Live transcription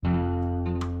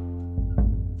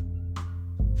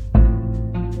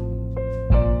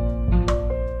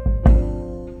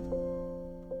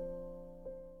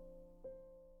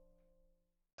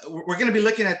we're going to be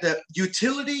looking at the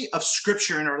utility of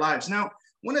Scripture in our lives. Now,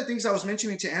 one of the things I was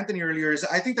mentioning to Anthony earlier is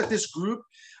I think that this group,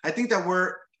 I think that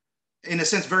we're, in a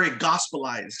sense, very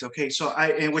gospelized. Okay, so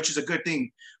and which is a good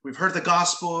thing. We've heard the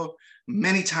gospel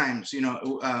many times. You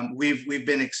know, we've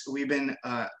been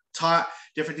taught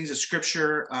different things of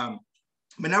Scripture,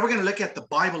 but now we're going to look at the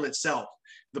Bible itself,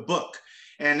 the book,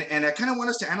 and I kind of want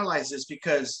us to analyze this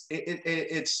because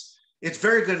it's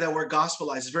very good that we're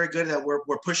gospelized. It's very good that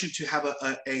we're pushing to have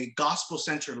a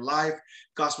gospel-centered life,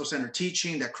 gospel-centered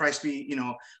teaching, that Christ be, you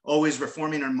know, always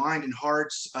reforming our mind and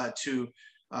hearts to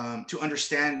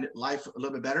understand life a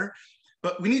little bit better.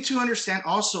 But we need to understand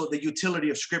also the utility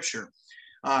of Scripture,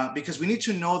 because we need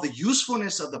to know the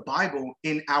usefulness of the Bible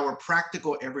in our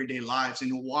practical everyday lives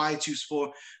and why it's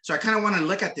useful. So I kind of want to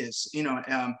look at this, you know,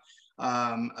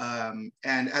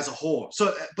 and as a whole.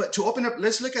 So, but to open up,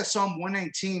 let's look at Psalm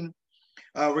 119.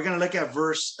 We're going to look at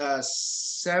verse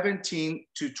 17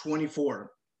 to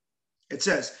 24. It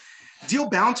says, "Deal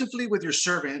bountifully with your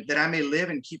servant, that I may live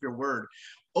and keep your word.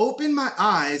 Open my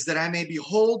eyes, that I may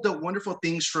behold the wonderful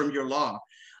things from your law.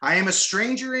 I am a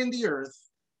stranger in the earth.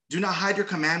 Do not hide your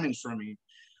commandments from me.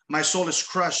 My soul is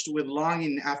crushed with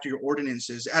longing after your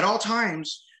ordinances. At all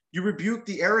times, you rebuke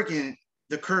the arrogant,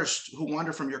 the cursed, who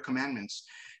wander from your commandments.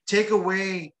 Take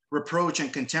away reproach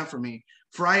and contempt from me,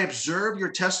 for I observe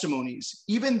your testimonies.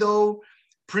 Even though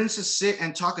princes sit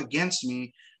and talk against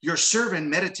me, your servant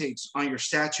meditates on your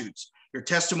statutes. Your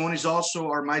testimonies also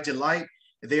are my delight.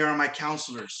 They are my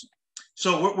counselors."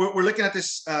 So we're looking at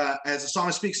this as the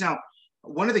psalmist speaks now.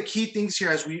 One of the key things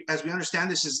here, as we understand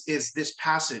this, is this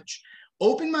passage.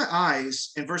 Open my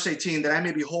eyes, in verse 18, that I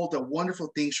may behold the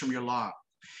wonderful things from your law.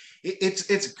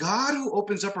 It's God who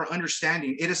opens up our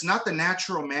understanding. It is not the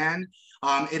natural man.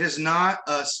 It is not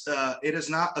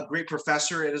a great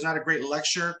professor. It is not a great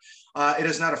lecturer. It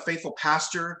is not a faithful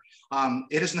pastor.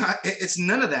 It's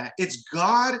none of that. It's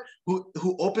God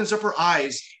who opens up our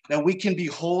eyes that we can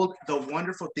behold the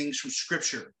wonderful things from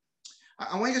Scripture.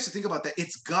 I want you guys to think about that.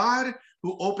 It's God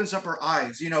who opens up our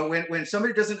eyes. You know, when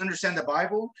somebody doesn't understand the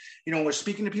Bible, you know, we're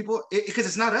speaking to people, because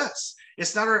it's not us.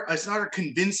 It's not our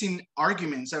convincing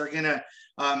arguments that are gonna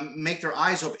make their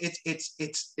eyes open. This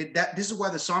is why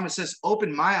the psalmist says,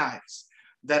 "Open my eyes,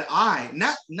 that I,"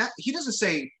 not he doesn't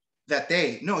say that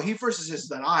they. No, he first says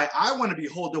that I want to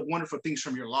behold the wonderful things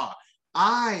from your law.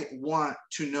 I want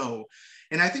to know.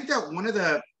 And I think that one of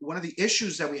the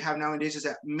issues that we have nowadays is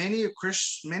that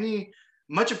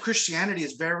much of Christianity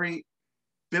is very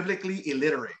biblically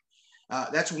illiterate.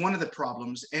 That's one of the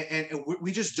problems. And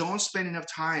we just don't spend enough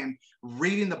time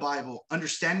reading the Bible,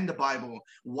 understanding the Bible,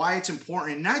 why it's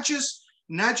important, not just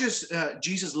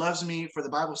Jesus loves me for the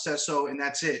Bible says so, and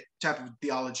that's it type of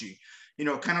theology. You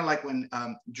know, kind of like when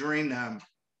during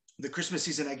the Christmas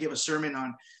season, I gave a sermon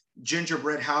on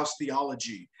gingerbread house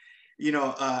theology.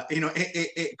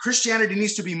 Christianity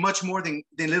needs to be much more than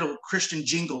little Christian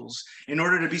jingles in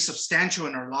order to be substantial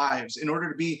in our lives, in order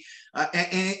to be,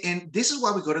 and this is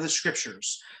why we go to the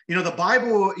Scriptures. You know, the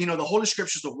Bible, you know, the Holy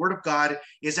Scriptures, the Word of God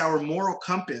is our moral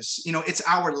compass. You know, it's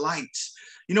our light.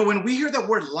 You know, when we hear that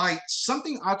word light,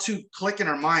 something ought to click in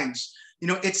our minds. You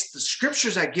know, it's the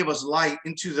Scriptures that give us light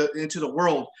into the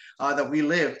world that we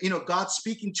live. You know, God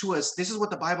speaking to us. This is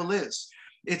what the Bible is.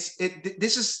 This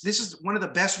is one of the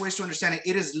best ways to understand it.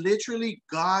 It is literally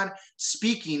God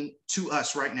speaking to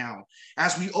us right now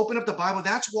as we open up the Bible.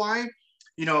 That's why,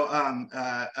 you know,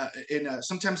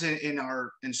 sometimes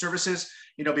in services,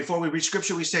 you know, before we read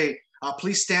Scripture, we say,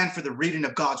 "Please stand for the reading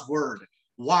of God's word."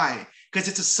 Why? Because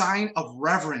it's a sign of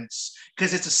reverence,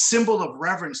 because it's a symbol of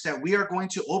reverence that we are going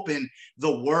to open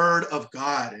the Word of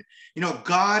God. You know,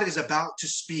 God is about to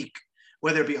speak,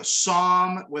 whether it be a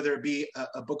psalm, whether it be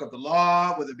a book of the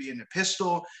law, whether it be an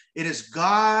epistle. It is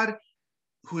God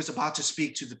who is about to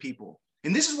speak to the people.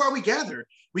 And this is why we gather.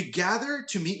 We gather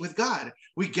to meet with God.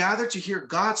 We gather to hear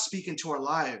God speak into our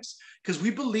lives, because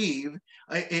we believe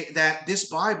that this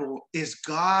Bible is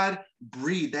God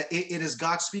breathed, that it is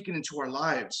God speaking into our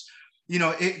lives. You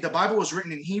know, the Bible was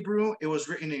written in Hebrew. It was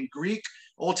written in Greek.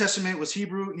 Old Testament was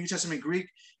Hebrew, New Testament Greek,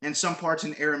 and some parts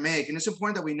in Aramaic. And it's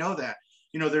important that we know that.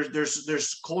 You know,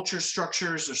 there's culture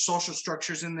structures, there's social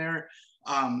structures in there.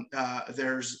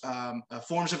 There's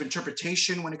forms of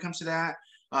interpretation when it comes to that.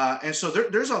 And so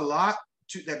there's a lot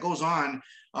that goes on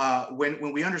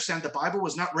when we understand the Bible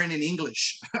was not written in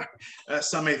English, as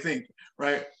some may think,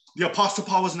 right? The Apostle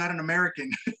Paul was not an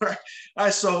American,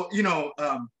 right? So, you know,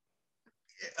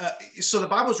 so the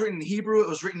Bible was written in Hebrew, it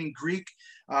was written in Greek,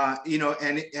 you know,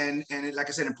 and like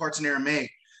I said, in parts in Aramaic.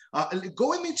 Go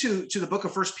with me to the book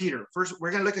of First Peter. First,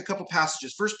 we're going to look at a couple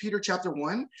passages. First Peter chapter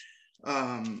 1.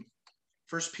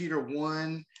 First Peter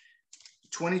 1.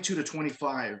 22 to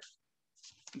 25.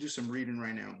 I'll do some reading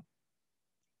right now.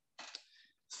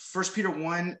 1 Peter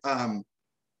 1,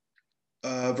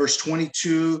 verse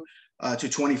 22 to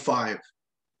 25.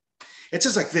 It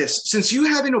says like this: since you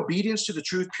have in obedience to the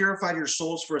truth purified your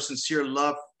souls for a sincere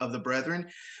love of the brethren,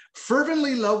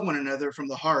 fervently love one another from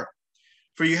the heart.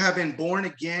 For you have been born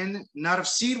again, not of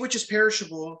seed which is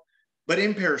perishable, but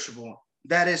imperishable.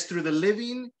 That is through the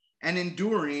living and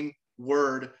enduring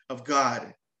word of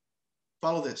God.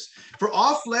 Follow this. For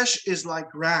all flesh is like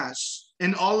grass,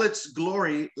 and all its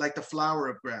glory like the flower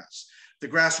of grass. The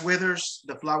grass withers,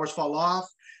 the flowers fall off,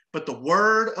 but the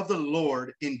word of the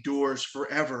Lord endures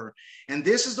forever. And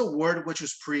this is the word which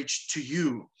was preached to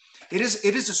you. It is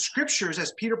the scriptures,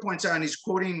 as Peter points out, and he's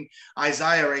quoting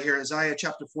Isaiah right here, Isaiah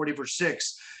chapter 40, verse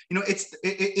 6. You know,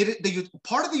 the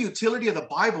part of the utility of the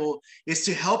Bible is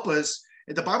to help us.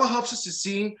 The Bible helps us to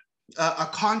see a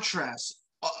contrast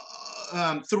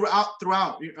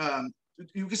throughout.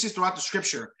 You can see throughout the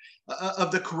scripture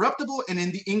of the corruptible and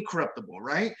in the incorruptible,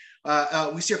 right?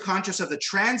 We see a contrast of the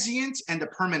transient and the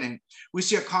permanent. We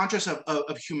see a contrast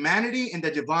of humanity and the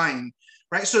divine,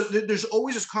 right? So there's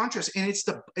always this contrast, and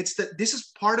this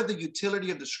is part of the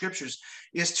utility of the scriptures,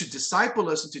 is to disciple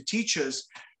us and to teach us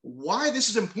why this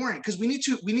is important, because we need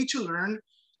to learn.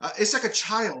 It's like a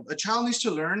child. A child needs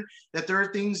to learn that there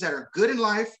are things that are good in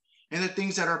life and there are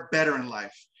things that are better in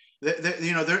life.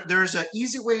 There's an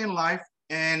easy way in life,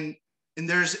 and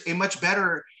there's a much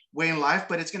better way in life,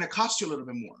 but it's going to cost you a little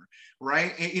bit more,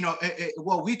 right?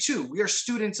 Well, we are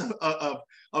students of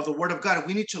the Word of God, and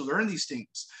we need to learn these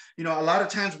things. A lot of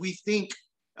times we think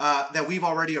that we've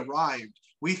already arrived.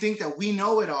 We think that we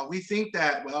know it all. We think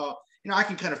that, well, I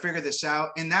can kind of figure this out,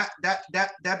 and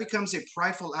that becomes a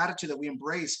prideful attitude that we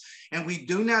embrace, and we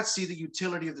do not see the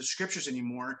utility of the scriptures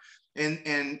anymore.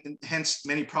 And hence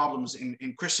many problems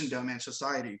in Christendom and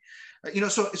society.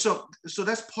 So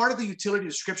that's part of the utility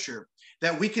of scripture,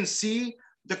 that we can see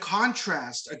the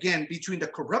contrast again between the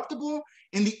corruptible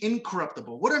and the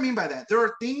incorruptible. What do I mean by that? There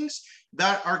are things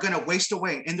that are going to waste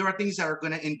away, and there are things that are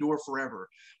going to endure forever,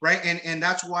 right? And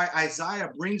that's why Isaiah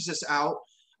brings this out,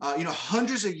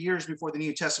 hundreds of years before the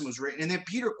New Testament was written, and then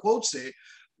Peter quotes it,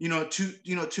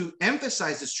 to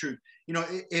emphasize this truth,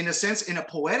 in a sense, in a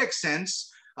poetic sense.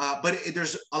 But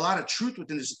there's a lot of truth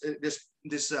within this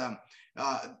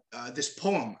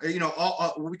poem.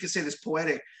 We can say this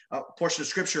poetic portion of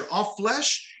scripture. All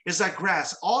flesh is like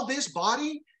grass. All this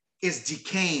body is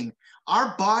decaying.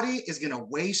 Our body is going to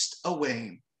waste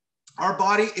away. Our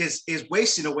body is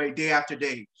wasting away day after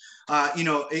day. And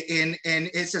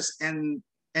it says, and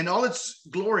all its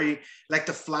glory like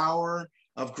the flower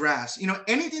of grass.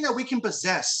 Anything that we can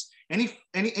possess, any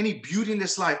beauty in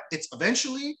this life, it's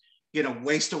eventually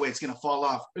waste away. It's gonna fall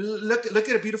off. Look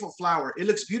at a beautiful flower. It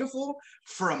looks beautiful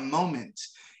for a moment.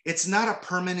 It's not a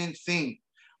permanent thing,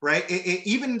 right?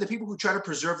 Even the people who try to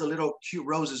preserve the little cute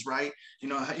roses, right? You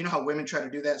know how women try to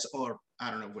do that, or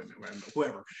I don't know, women, right?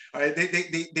 Whoever. All right,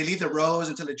 they leave the rose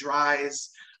until it dries,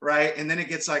 right? And then it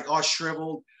gets like all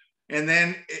shriveled, and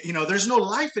then there's no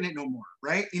life in it no more,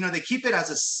 right? They keep it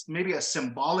as maybe a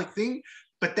symbolic thing,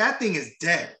 but that thing is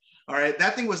dead. All right,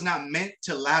 that thing was not meant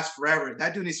to last forever.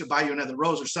 That dude needs to buy you another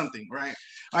rose or something, right?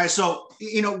 All right, so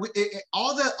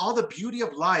all the beauty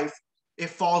of life, it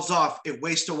falls off, it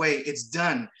wastes away, it's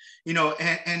done,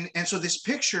 and so this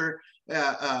picture,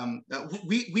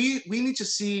 we need to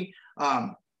see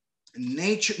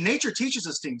nature. Nature teaches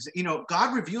us things.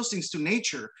 God reveals things through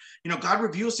nature. God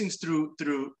reveals things through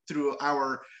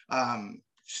our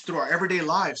everyday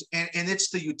lives. And it's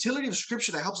the utility of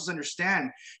scripture that helps us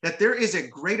understand that there is a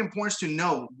great importance to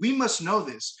know. We must know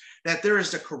this, that there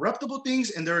is the corruptible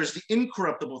things and there is the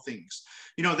incorruptible things.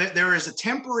 There is the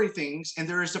temporary things and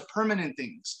there is the permanent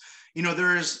things.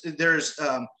 There's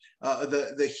the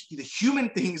human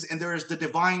things and there is the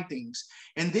divine things.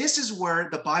 And this is where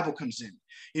the Bible comes in.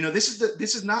 This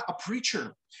is not a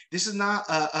preacher. This is not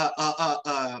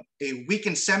a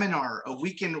weekend seminar, a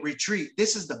weekend retreat.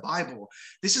 This is the Bible.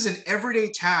 This is an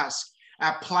everyday task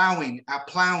at plowing.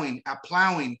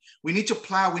 We need to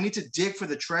plow. We need to dig for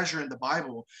the treasure in the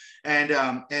Bible, and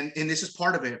this is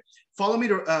part of it. Follow me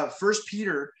to 1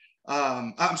 Peter.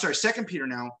 I'm sorry, 2 Peter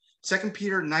now. 2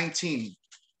 Peter 19.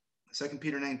 2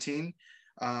 Peter 19.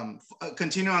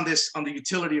 Continue on the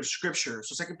utility of Scripture.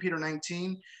 So 2 Peter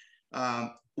 19.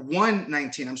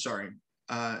 1:19, I'm sorry,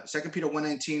 2 Peter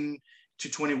 1:19 to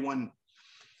 21.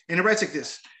 And it writes like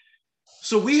this: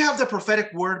 so we have the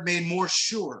prophetic word made more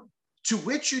sure, to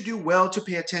which you do well to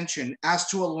pay attention, as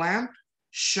to a lamp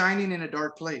shining in a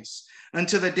dark place,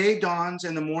 until the day dawns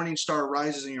and the morning star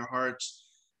rises in your hearts.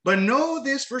 But know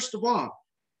this, first of all,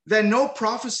 that no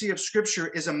prophecy of Scripture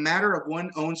is a matter of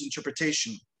one's own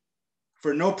interpretation.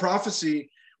 For no prophecy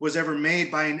was ever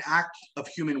made by an act of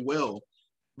human will,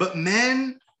 but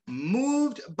men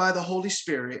moved by the Holy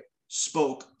Spirit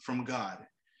spoke from God.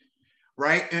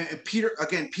 Right? And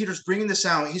Peter's bringing this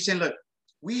out. He's saying, look,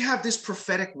 we have this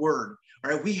prophetic word,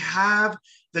 right? We have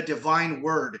the divine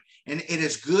word, and it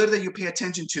is good that you pay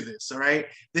attention to this. All right.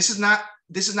 This is not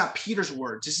Peter's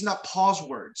words. This is not Paul's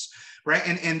words, right?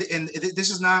 And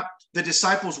this is not the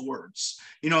disciples' words.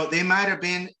 You know, they might have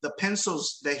been the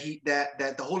pencils that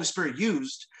the Holy Spirit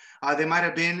used. They might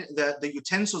have been the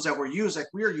utensils that were used, like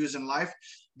we are using in life,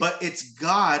 but it's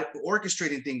God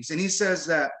orchestrating things. And he says,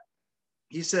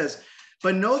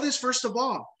 but know this first of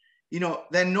all, you know,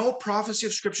 that no prophecy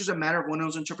of Scripture is a matter of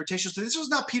one's own interpretation. So this was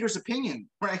not Peter's opinion,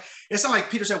 right? It's not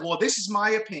like Peter said, well, this is my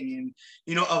opinion,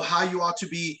 you know, of how you ought to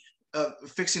be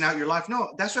fixing out your life.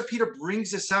 No, that's why Peter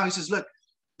brings this out. He says, look,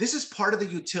 this is part of the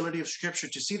utility of Scripture,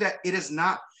 to see that it is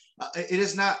not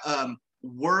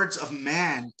words of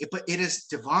man, but it is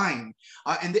divine.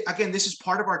 Again, this is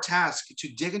part of our task, to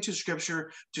dig into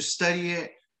Scripture, to study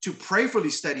it, to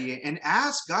prayerfully study it, and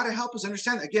ask God to help us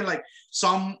understand. Again, like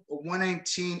Psalm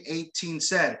 119:18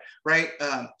 said, right?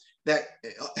 That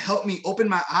help me open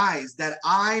my eyes that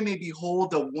I may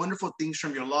behold the wonderful things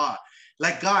from your law.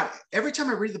 Like, God, every time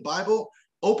I read the Bible,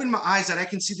 open my eyes that I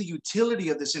can see the utility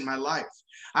of this in my life.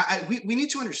 We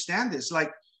need to understand this.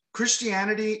 Like,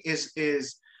 Christianity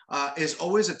is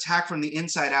always attacked from the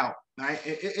inside out, right?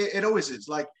 It always is.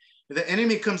 Like, the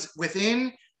enemy comes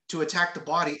within to attack the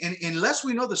body, and unless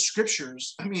we know the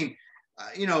Scriptures, I mean,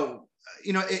 it's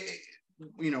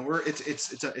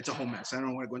a whole mess. I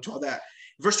don't want to go into all that.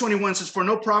 Verse 21 says, for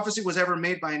no prophecy was ever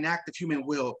made by an act of human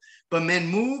will, but men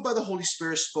moved by the Holy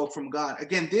Spirit spoke from God.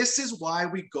 Again, this is why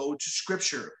we go to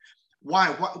Scripture. Why?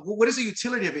 What is the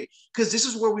utility of it? Because this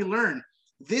is where we learn.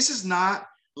 This is not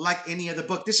like any other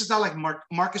book. This is not like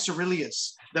Marcus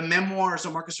Aurelius, the memoirs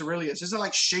of Marcus Aurelius. This isn't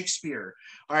like Shakespeare.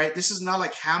 All right. This is not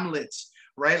like Hamlet,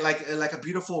 right? Like a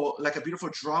beautiful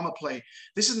drama play.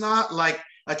 This is not like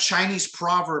a Chinese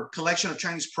proverb, collection of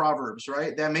Chinese proverbs,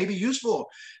 right? That may be useful.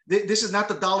 This is not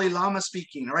the Dalai Lama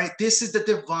speaking, all right? This is the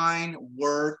divine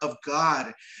word of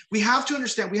God. We have to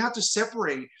understand, we have to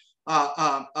separate,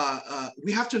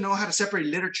 we have to know how to separate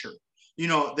literature. You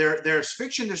know, there's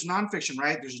fiction, there's nonfiction,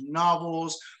 right? There's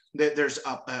novels, there's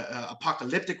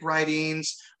apocalyptic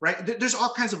writings, right? There's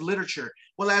all kinds of literature.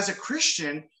 Well, as a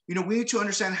Christian, you know, we need to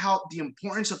understand how the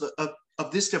importance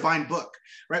of this divine book,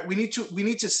 right? We need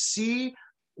to see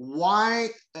why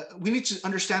we need to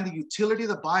understand the utility of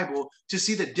the Bible to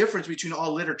see the difference between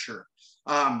all literature.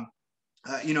 Hearing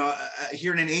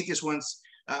an atheist once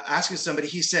asking somebody,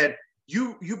 he said,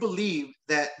 you believe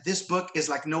that this book is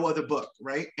like no other book,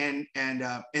 right? And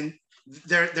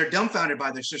they're dumbfounded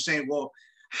by this. They're saying, well,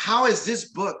 how is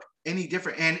this book any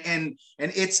different? And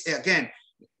it's, again,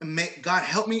 God,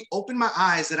 help me open my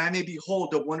eyes that I may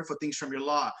behold the wonderful things from your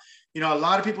law. You know, a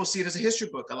lot of people see it as a history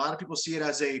book. A lot of people see it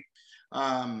as a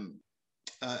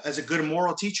good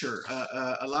moral teacher.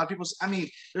 A lot of people, I mean,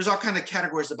 there's all kinds of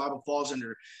categories the Bible falls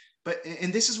under.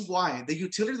 And this is why the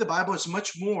utility of the Bible is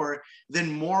much more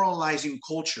than moralizing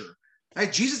culture.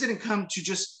 Right? Jesus didn't come to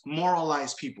just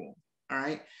moralize people. All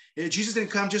right. Jesus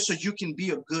didn't come just so you can be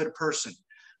a good person.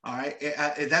 All right.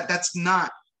 That's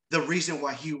not the reason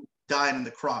why he died on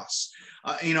the cross.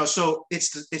 So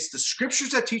it's the Scriptures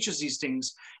that teach us these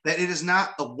things, that it is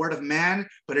not a word of man,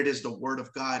 but it is the word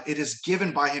of God. It is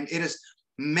given by him. It is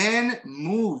man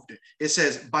moved. It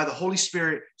says by the Holy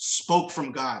Spirit spoke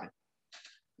from God.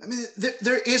 I mean,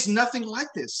 there is nothing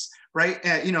like this, right?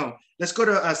 Let's go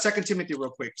to 2 Timothy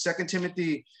real quick. 2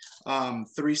 Timothy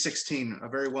 3:16, a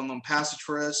very well-known passage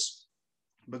for us,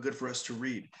 but good for us to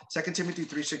read. 2 Timothy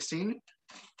 3:16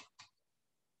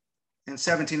 and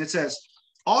 17, it says,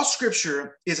 all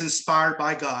Scripture is inspired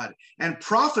by God and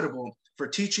profitable for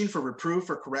teaching, for reproof,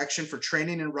 for correction, for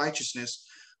training in righteousness,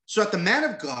 so that the man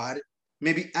of God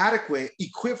may be adequate,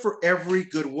 equipped for every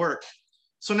good work.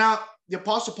 So now the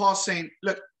Apostle Paul is saying,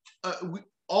 look,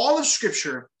 all of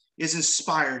Scripture is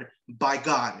inspired by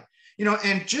God.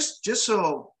 And just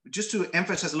to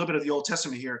emphasize a little bit of the Old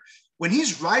Testament here, when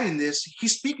he's writing this,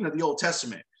 he's speaking of the Old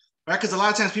Testament, right? Because a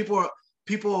lot of times people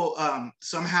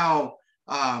somehow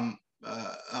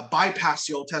bypass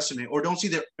the Old Testament or don't see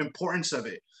the importance of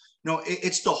it. No,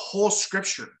 it's the whole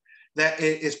Scripture that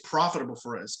is profitable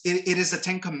for us. It is the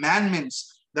 10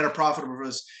 Commandments that are profitable for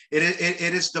us. It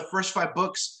is the first 5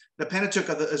 books, the Pentateuch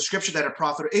of the Scripture, that are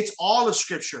profitable. It's all of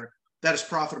Scripture that is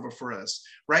profitable for us,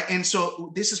 right? And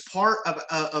so this is part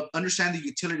of understanding the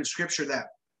utility of Scripture, that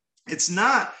it's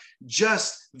not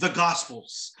just the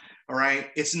Gospels, All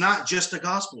right. It's not just the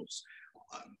Gospels.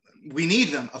 We need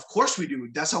them. Of course we do.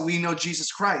 That's how we know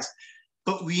Jesus Christ.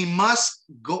 But we must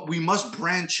go, we must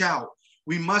branch out.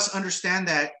 We must understand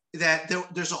that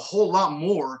there's a whole lot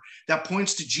more that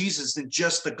points to Jesus than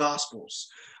just the Gospels.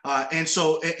 And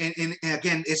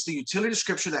again, it's the utility of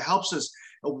Scripture that helps us.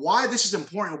 Why this is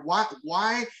important?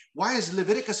 Why is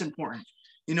Leviticus important?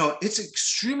 It's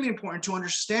extremely important to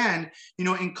understand,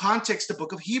 in context, the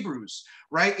book of Hebrews,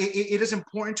 right? It is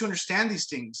important to understand these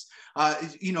things.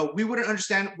 We wouldn't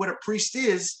understand what a priest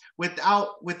is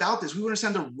without this. We wouldn't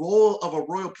understand the role of a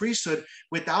royal priesthood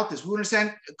without this. We would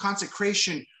understand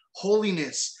consecration,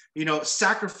 holiness,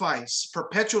 sacrifice,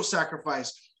 perpetual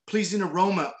sacrifice, pleasing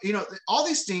aroma, all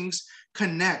these things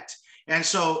connect. And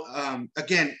so,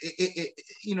 again,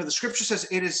 the Scripture says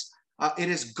it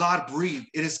is God breathed.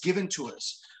 It is given to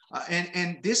us.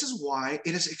 And this is why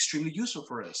it is extremely useful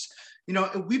for us.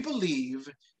 We believe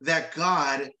that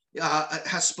God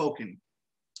has spoken.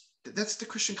 That's the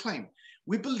Christian claim.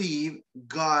 We believe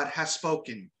God has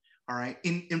spoken, all right,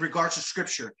 in regards to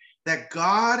Scripture, that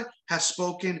God has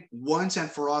spoken once and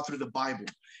for all through the Bible.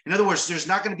 In other words, there's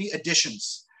not going to be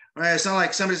additions. Right? It's not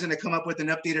like somebody's going to come up with an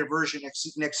updated version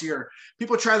next year.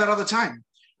 People try that all the time,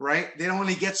 right? They don't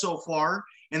only get so far,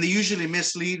 and they usually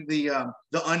mislead the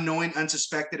unknowing,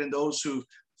 unsuspected, and those who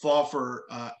fall for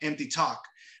empty talk.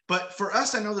 But for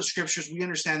us that know the Scriptures, we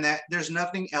understand that there's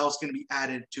nothing else going to be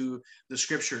added to the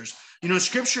Scriptures.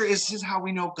 Scripture is how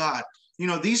we know God.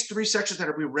 These three sections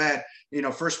that we read,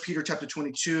 1 Peter chapter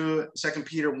 22, 2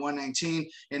 Peter 1:19,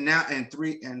 and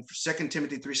 2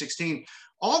 Timothy 3:16.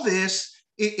 All this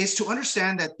is to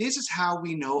understand that this is how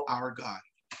we know our God.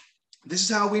 This is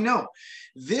how we know.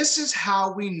 This is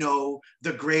how we know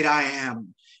the great I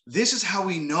am. This is how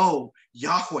we know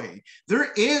Yahweh.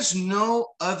 There is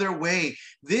no other way.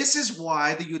 This is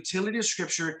why the utility of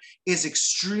Scripture is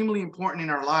extremely important in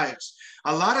our lives.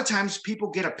 A lot of times people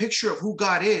get a picture of who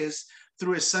God is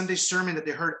through a Sunday sermon that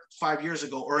they heard 5 years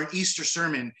ago, or an Easter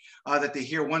sermon that they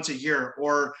hear once a year,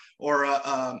 or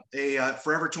a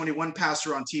Forever 21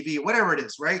 pastor on TV, whatever it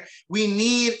is, right? We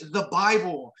need the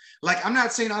Bible. Like, I'm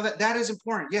not saying all that is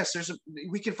important. Yes,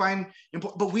 we can find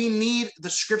important, but we need the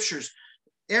Scriptures.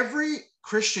 Every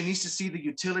Christian needs to see the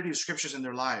utility of Scriptures in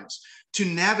their lives to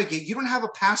navigate. You don't have a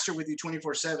pastor with you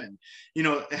 24/7,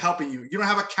 helping you. You don't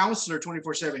have a counselor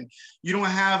 24/7. You don't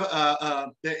have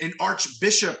an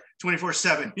archbishop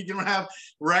 24/7. You don't have,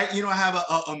 right? You don't have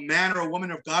a man or a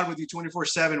woman of God with you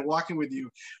 24/7, walking with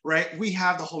you, right? We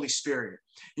have the Holy Spirit.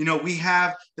 We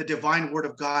have the divine word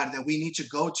of God that we need to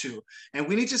go to, and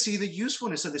we need to see the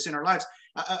usefulness of this in our lives.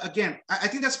 Again, I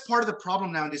think that's part of the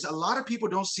problem nowadays. A lot of people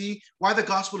don't see why the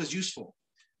gospel is useful.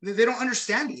 They don't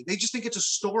understand it. They just think it's a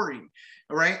story,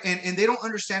 right? And they don't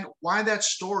understand why that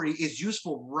story is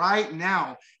useful right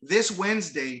now, this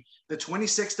Wednesday, the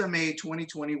 26th of May,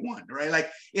 2021, right?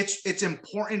 Like, it's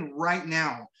important right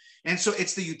now. And so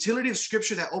it's the utility of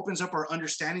Scripture that opens up our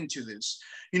understanding to this.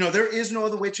 There is no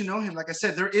other way to know him. Like I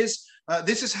said,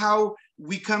 this is how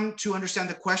we come to understand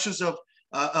the questions of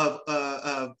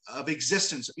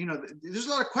existence. There's a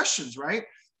lot of questions, right?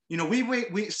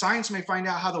 Science may find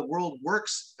out how the world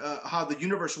works, how the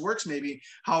universe works, maybe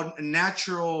how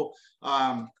natural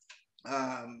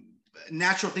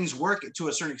things work to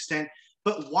a certain extent.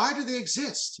 But why do they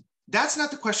exist? That's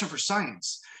not the question for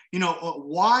science.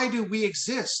 Why do we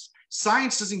exist?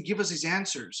 Science doesn't give us these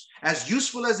answers. As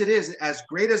useful as it is, as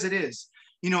great as it is,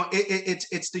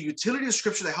 it's the utility of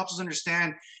Scripture that helps us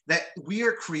understand that we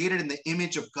are created in the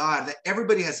image of God, that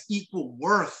everybody has equal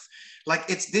worth. Like,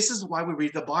 this is why we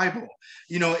read the Bible.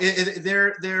 This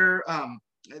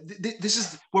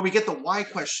is where we get the why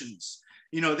questions.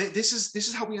 This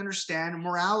is how we understand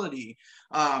morality.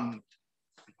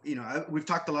 We've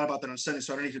talked a lot about that on Sunday,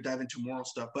 so I don't need to dive into moral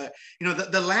stuff. But,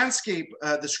 the landscape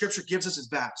the Scripture gives us is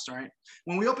vast, right?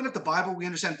 When we open up the Bible, we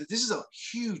understand that this is a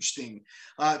huge thing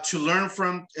to learn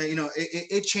from.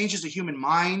 It changes the human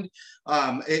mind,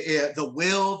 the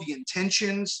will, the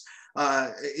intentions.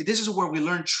 This is where we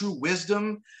learn true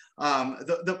wisdom.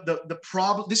 The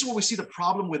problem. This is where we see the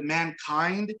problem with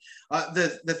mankind,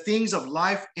 the things of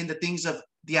life and the things of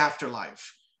the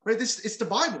afterlife. Right? It's the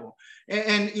Bible.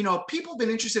 And people have been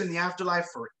interested in the afterlife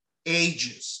for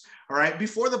ages. All right.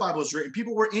 Before the Bible was written,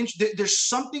 people were there's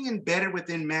something embedded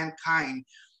within mankind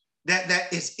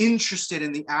that is interested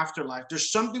in the afterlife.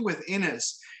 There's something within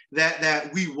us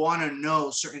that we want to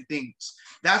know certain things.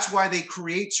 That's why they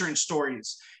create certain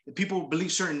stories. People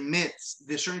believe certain myths,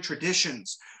 there's certain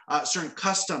traditions, certain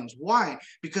customs. Why?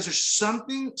 Because there's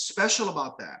something special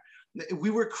about that. We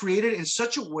were created in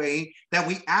such a way that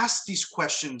we ask these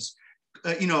questions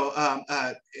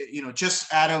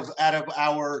just out of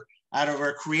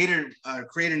our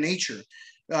creator nature.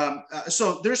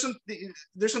 So there's some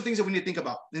things that we need to think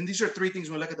about, and these are three things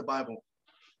when we look at the Bible.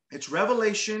 It's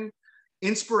revelation,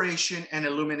 inspiration, and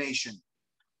illumination.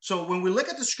 So when we look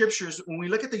at the scriptures, when we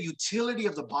look at the utility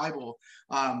of the Bible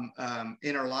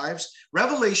in our lives,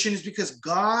 revelation is because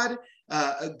God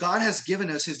has given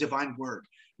us His divine word.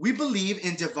 We believe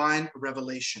in divine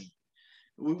revelation.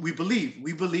 We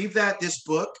believe that this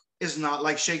book is not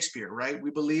like Shakespeare, right?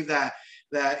 We believe that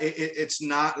it's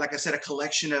not, like I said, a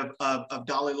collection of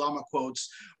Dalai Lama quotes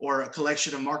or a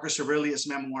collection of Marcus Aurelius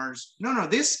memoirs. No,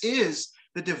 this is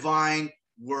the divine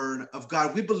word of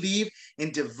God. We believe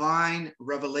in divine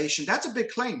revelation. That's a big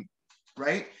claim,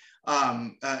 right?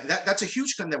 That's a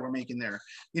huge claim that we're making there.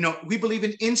 We believe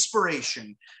in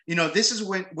inspiration. This is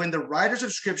when the writers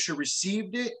of scripture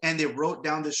received it and they wrote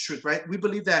down this truth, right? We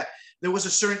believe that there was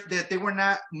that they were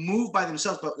not moved by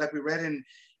themselves, but like we read in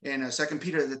 2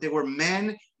 Peter, that they were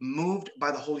men moved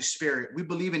by the Holy Spirit. We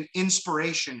believe in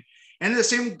inspiration. And in the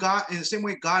same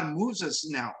way God moves us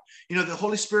now, the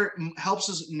Holy Spirit helps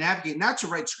us navigate, not to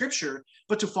write scripture,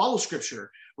 but to follow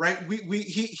scripture, right?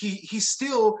 He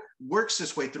still works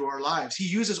this way through our lives. He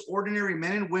uses ordinary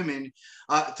men and women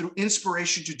through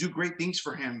inspiration to do great things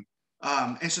for Him.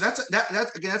 And so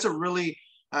that's a really,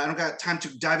 I don't got time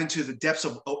to dive into the depths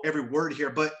of every word here,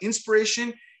 but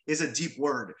inspiration is a deep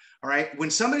word. All right. When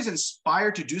somebody's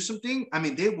inspired to do something,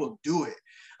 they will do it.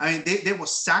 They will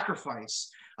sacrifice.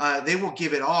 They will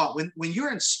give it all. When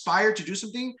you're inspired to do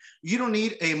something, you don't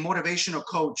need a motivational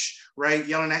coach, right,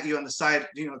 yelling at you on the side,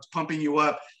 pumping you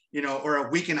up, or a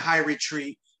weekend high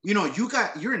retreat.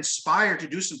 You're inspired to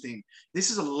do something.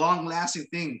 This is a long-lasting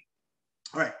thing.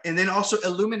 All right, and then also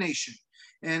illumination.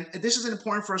 And this is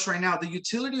important for us right now. The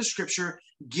utility of scripture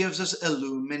gives us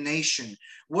illumination.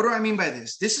 What do I mean by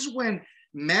this? This is when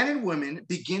men and women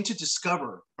begin to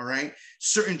discover, all right,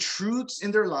 certain truths in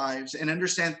their lives and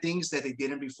understand things that they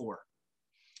didn't before.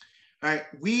 All right,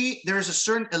 there's a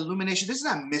certain illumination. This is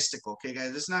not mystical, okay,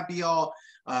 guys? This is not be all,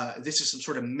 this is some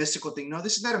sort of mystical thing. No,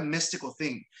 this is not a mystical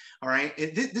thing, all right?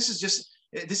 This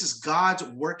is God's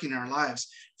work in our lives.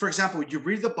 For example, you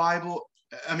read the Bible,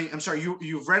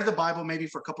 you've read the Bible maybe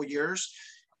for a couple of years.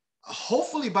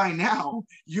 Hopefully by now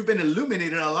you've been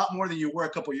illuminated a lot more than you were a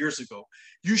couple of years ago.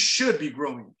 You should be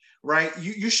growing, right?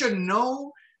 You should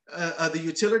know the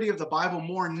utility of the Bible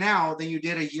more now than you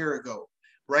did a year ago,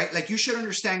 right? Like you should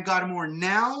understand God more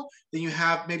now than you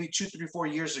have maybe 2, 3, 4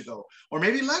 years ago, or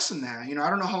maybe less than that. I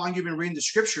don't know how long you've been reading the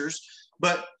scriptures,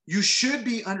 but you should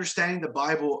be understanding the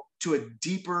Bible to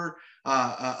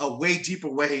a way deeper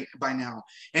way by now.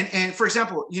 And for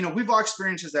example, we've all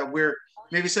experienced that where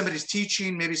maybe somebody's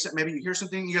teaching, maybe you hear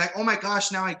something, you're like, oh my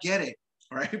gosh, now I get it.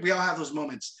 All right. We all have those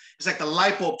moments. It's like the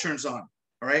light bulb turns on.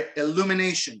 All right.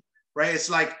 Illumination, right? It's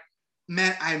like,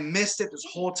 man, I missed it this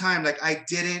whole time. Like I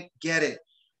didn't get it.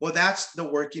 Well, that's the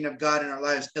working of God in our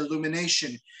lives,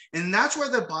 illumination. And that's why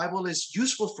the Bible is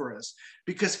useful for us,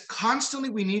 because constantly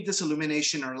we need this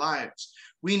illumination in our lives.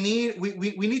 We need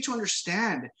to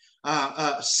understand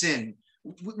sin.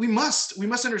 We must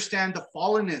understand the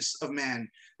fallenness of man.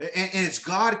 And it's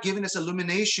God giving us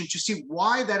illumination to see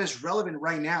why that is relevant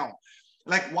right now.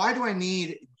 Like, why do I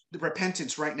need the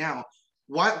repentance right now?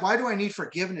 Why do I need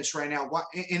forgiveness right now?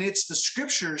 And it's the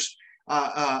scriptures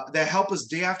that help us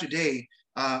day after day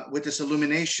with this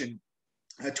illumination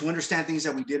to understand things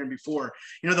that we didn't before.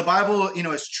 The Bible,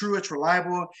 is true, it's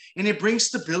reliable, and it brings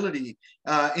stability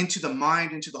into the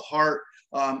mind, into the heart,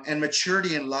 and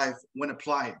maturity in life when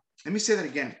applied. Let me say that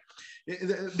again.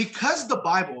 Because the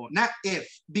Bible, not if,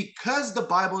 because the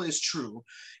Bible is true,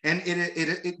 and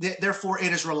therefore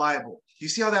it is reliable. You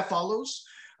see how that follows?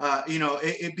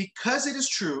 Because it is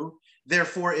true,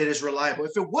 therefore it is reliable.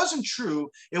 If it wasn't true,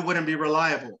 it wouldn't be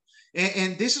reliable.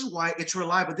 And this is why it's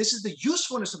reliable. This is the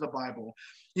usefulness of the Bible.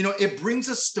 It brings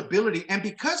us stability. And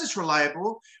because it's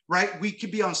reliable, right, we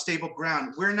can be on stable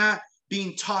ground. We're not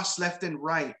being tossed left and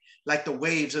right like the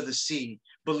waves of the sea,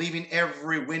 believing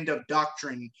every wind of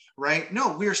doctrine, right?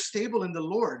 No, we're stable in the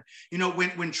Lord.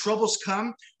 When troubles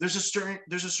come, there's a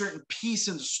certain peace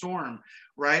in the storm,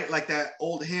 right? Like that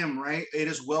old hymn, right? It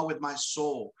is well with my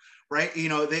soul, right?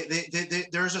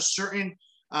 There's a certain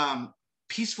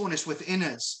peacefulness within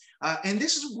us. And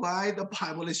this is why the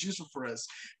Bible is useful for us.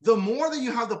 The more that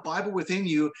you have the Bible within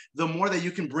you, the more that you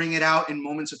can bring it out in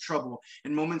moments of trouble,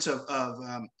 in moments of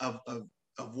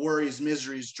worries,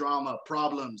 miseries, drama,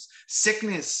 problems,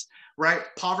 sickness, right?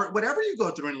 Poverty, whatever you go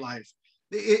through in life.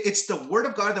 It's the word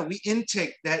of God that we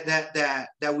intake,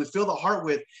 that we fill the heart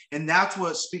with, and that's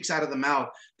what speaks out of the mouth.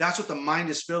 That's what the mind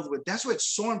is filled with. That's why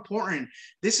it's so important.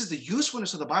 This is the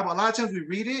usefulness of the Bible. A lot of times we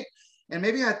read it, and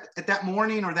maybe at that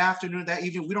morning or that afternoon, that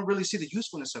evening, we don't really see the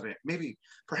usefulness of it. Maybe,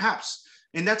 perhaps,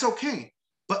 and that's okay.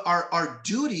 But our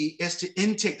duty is to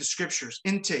intake the scriptures,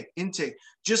 intake.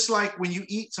 Just like when you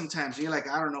eat sometimes, you're like,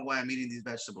 I don't know why I'm eating these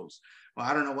vegetables. Well,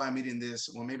 I don't know why I'm eating this.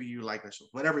 Well, maybe you like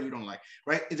vegetables, whatever you don't like,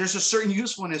 right? There's a certain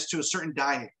usefulness to a certain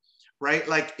diet, right?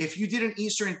 Like if you didn't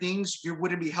eat certain things, you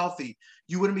wouldn't be healthy.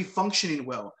 You wouldn't be functioning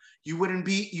well. You wouldn't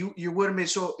be, you wouldn't be,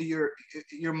 so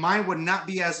your mind would not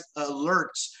be as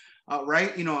alert,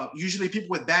 right? You know, usually people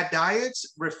with bad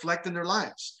diets reflect in their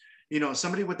lives. You know,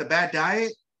 somebody with a bad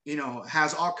diet, you know,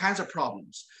 has all kinds of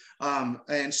problems.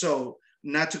 And so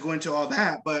not to go into all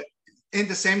that, but and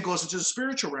the same goes into the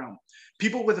spiritual realm.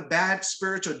 People with a bad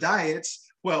spiritual diets,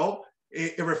 well,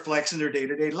 it reflects in their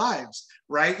day-to-day lives,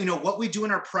 right? You know, what we do in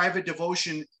our private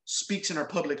devotion speaks in our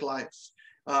public life.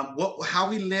 How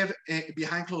we live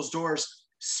behind closed doors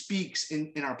speaks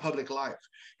in our public life.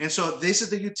 And so this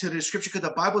is the utility of scripture, because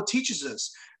the Bible teaches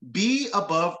us, be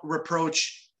above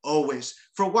reproach always.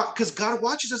 For what? Because God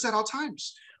watches us at all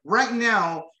times. Right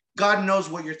now, God knows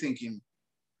what you're thinking.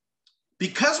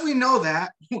 Because we know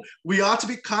that, we ought to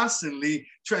be constantly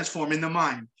transforming the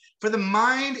mind. For the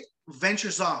mind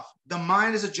ventures off. The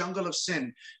mind is a jungle of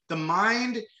sin. The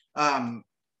mind,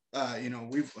 you know,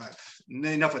 we've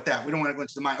enough with that. We don't want to go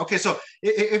into the mind. Okay, so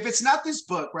if it's not this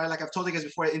book, right? Like I've told you guys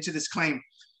before, into this claim,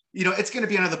 you know, it's going to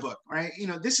be another book, right? You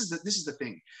know, this is the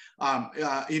thing.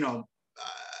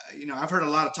 You know, I've heard a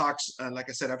lot of talks. Like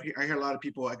I said, I hear a lot of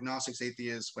people, agnostics,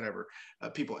 atheists, whatever,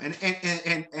 people, and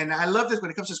I love this when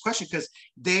it comes to this question, because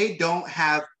they don't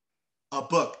have a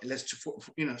book. Let's,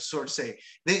 you know, sort of say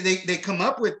they come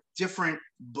up with different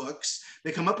books,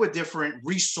 they come up with different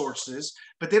resources,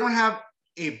 but they don't have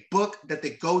a book that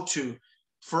they go to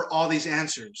for all these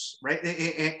answers, right?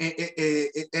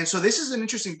 And so this is an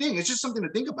interesting thing. It's just something to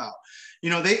think about. You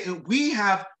know, we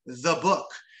have the book.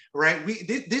 Right?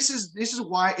 This is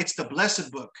why it's the blessed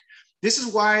book. This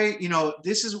is why, you know,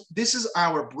 this is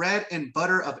our bread and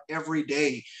butter of every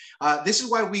day. This is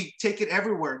why we take it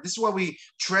everywhere. This is why we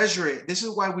treasure it. This is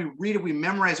why we read it, we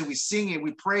memorize it, we sing it,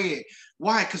 we pray it.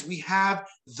 Why? Because we have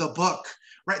the book,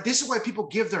 right? This is why people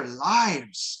give their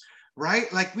lives,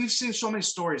 right? Like we've seen so many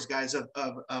stories, guys, of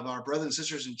our brothers and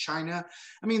sisters in China.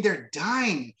 I mean, they're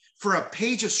dying for a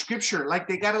page of scripture. Like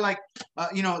they gotta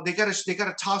you know, they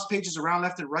gotta toss pages around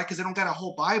left and right because they don't got a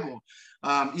whole Bible.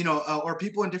 You know, or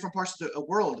people in different parts of the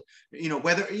world, you know,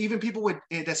 whether even people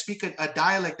that speak a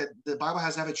dialect that the Bible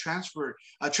has to have it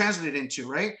translated into,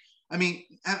 right? I mean,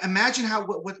 imagine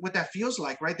what that feels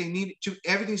like, right? They need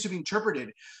everything's to be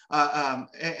interpreted,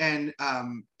 and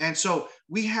so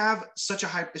we have such a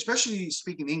high, especially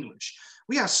speaking English,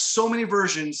 we have so many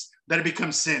versions that have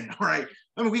become sin, right?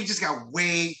 I mean, we just got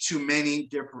way too many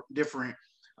different.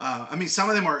 I mean, some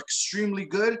of them are extremely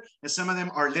good, and some of them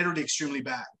are literally extremely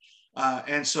bad.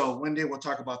 And so one day we'll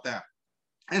talk about that.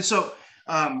 And so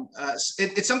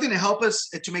it's something to help us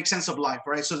to make sense of life,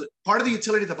 right? So part of the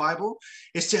utility of the Bible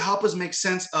is to help us make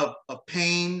sense of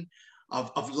pain,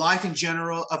 of life in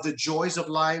general, of the joys of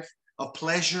life, of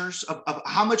pleasures, of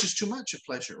how much is too much of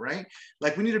pleasure, right?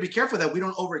 Like we need to be careful that we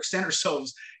don't overextend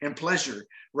ourselves in pleasure,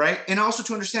 right? And also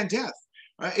to understand death.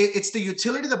 It's the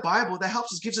utility of the Bible that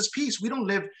helps us, gives us peace. We don't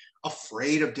live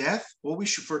afraid of death. Well,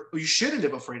 you shouldn't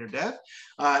live afraid of death.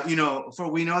 You know, for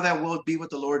we know that we'll be with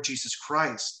the Lord Jesus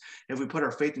Christ if we put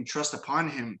our faith and trust upon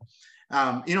him.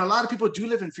 You know, a lot of people do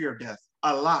live in fear of death.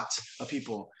 A lot of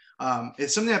people.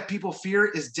 It's something that people fear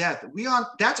is death.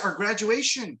 That's our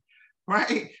graduation,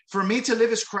 right? For me to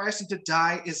live is Christ and to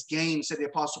die is gain, said the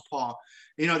Apostle Paul.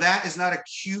 You know, that is not a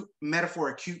cute metaphor,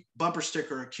 a cute bumper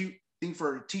sticker, a cute thing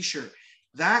for a t-shirt.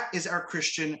 That is our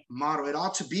Christian motto. It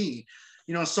ought to be.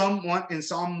 You know, in Psalm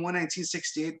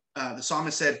 119:68, the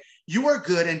psalmist said, "You are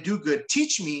good and do good.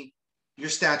 Teach me your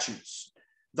statutes."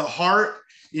 The heart,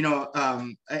 you know,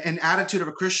 and attitude of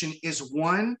a Christian is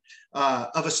one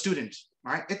of a student,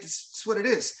 right? It's what it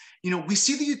is. You know, we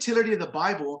see the utility of the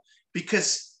Bible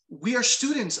because we are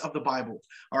students of the Bible,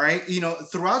 all right? You know,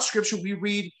 throughout Scripture, we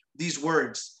read these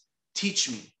words, teach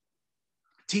me,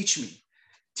 teach me,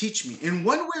 teach me. In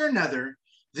one way or another,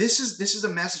 this is a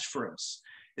message for us,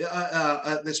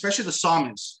 especially the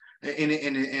psalmist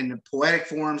in poetic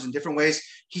forms in different ways.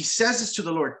 He says this to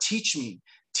the Lord: teach me,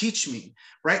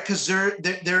 right? Because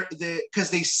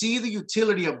they see the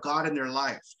utility of God in their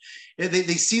life. They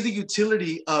see the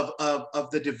utility of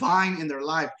the divine in their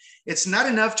life. It's not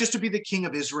enough just to be the king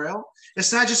of Israel.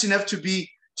 It's not just enough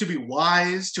to to be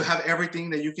wise, to have everything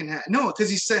that you can have. No, because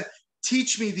he said,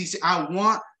 teach me these. I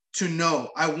want to know.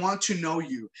 I want to know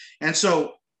you. And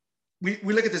so we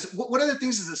look at this. What other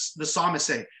things does the psalmist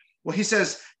say? Well, he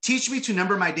says, teach me to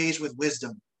number my days with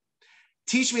wisdom.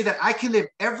 Teach me that I can live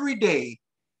every day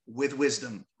with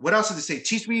wisdom. What else does it say?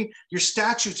 Teach me your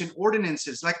statutes and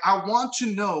ordinances. Like, I want to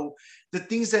know the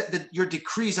things that your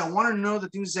decrees. I want to know the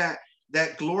things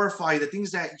that glorify, the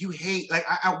things that you hate. Like,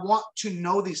 I want to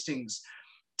know these things.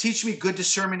 Teach me good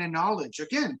discernment and knowledge.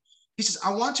 Again, he says,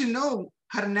 I want to know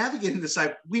how to navigate in this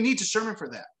life. We need discernment for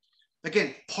that.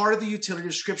 Again, part of the utility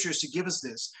of Scripture is to give us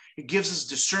this. It gives us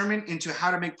discernment into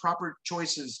how to make proper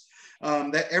choices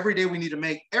that every day we need to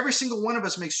make. Every single one of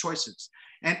us makes choices.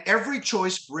 And every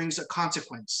choice brings a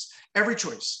consequence. Every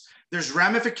choice. There's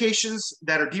ramifications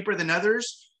that are deeper than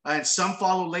others, and some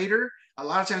follow later. A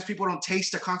lot of times people don't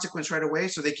taste the consequence right away,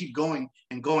 so they keep going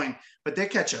and going, but they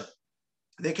catch up.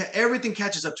 Everything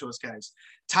catches up to us, guys.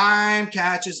 Time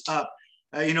catches up.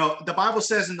 The Bible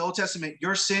says in the Old Testament,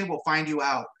 your sin will find you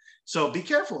out. So be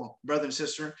careful, brother and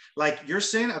sister. Like, your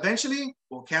sin eventually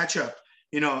will catch up.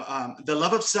 The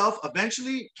love of self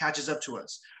eventually catches up to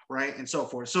us, right? And so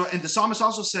forth. So, and the psalmist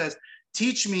also says,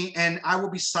 teach me and I will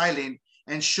be silent,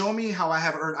 and show me how I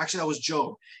have erred. Actually, that was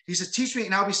Job. He says, teach me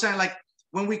and I'll be silent. Like,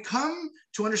 when we come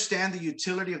to understand the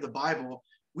utility of the Bible,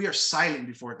 we are silent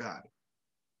before God.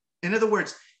 In other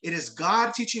words, it is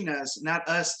God teaching us, not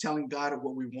us telling God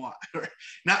what we want.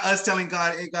 Not us telling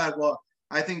God, hey, God, well,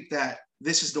 I think that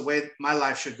this is the way my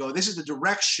life should go. This is the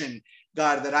direction,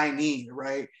 God, that I need,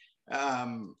 right?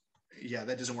 Yeah,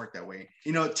 that doesn't work that way.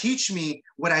 Teach me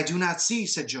what I do not see,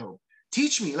 said Job.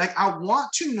 Teach me. Like, I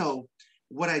want to know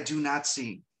what I do not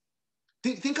see.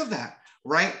 Think of that,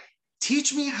 right?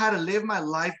 Teach me how to live my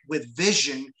life with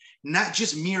vision, not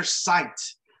just mere sight,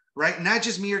 right? Not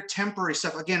just mere temporary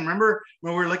stuff. Again, remember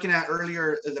when we were looking at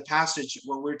earlier the passage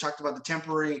when we talked about the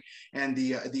temporary and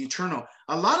the eternal.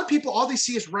 A lot of people, all they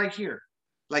see is right here.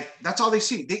 Like, that's all they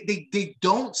see. They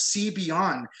don't see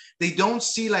beyond. They don't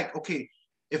see, like, okay,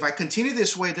 if I continue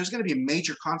this way, there's going to be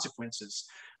major consequences.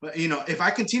 But, if I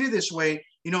continue this way,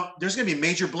 there's going to be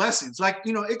major blessings. Like,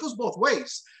 it goes both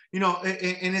ways.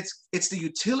 And it's the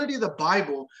utility of the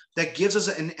Bible that gives us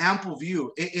an ample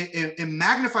view. It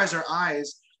magnifies our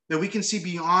eyes that we can see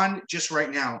beyond just right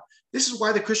now. This is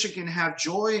why the Christian can have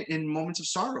joy in moments of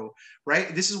sorrow,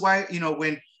 right? This is why,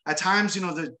 when at times,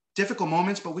 the difficult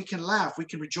moments, but we can laugh, we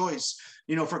can rejoice,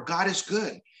 for God is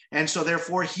good. And so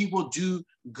therefore he will do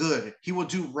good. He will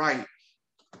do right.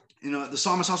 The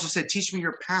psalmist also said, teach me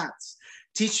your paths.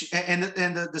 And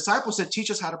the disciples said, teach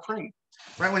us how to pray.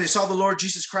 Right? When they saw the Lord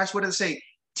Jesus Christ, what did they say?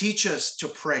 Teach us to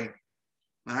pray.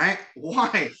 All right.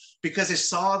 Why? Because they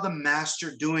saw the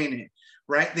master doing it,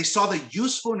 right? They saw the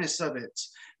usefulness of it.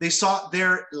 They saw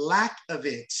their lack of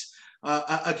it.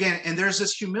 Again, and there's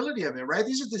this humility of it, right?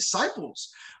 These are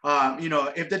disciples.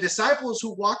 If the disciples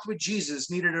who walked with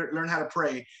Jesus needed to learn how to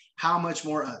pray, how much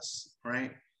more us,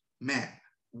 right? Man,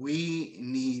 we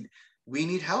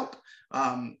need help.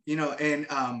 And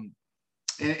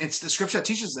it's the scripture that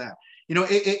teaches that.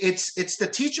 It's the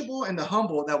teachable and the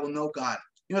humble that will know God.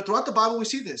 Throughout the Bible, we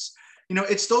see this.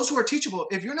 It's those who are teachable.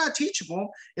 If you're not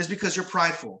teachable, it's because you're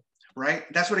prideful, right?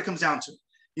 That's what it comes down to.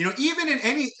 Even in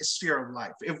any sphere of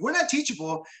life, if we're not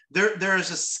teachable,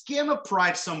 there's a skim of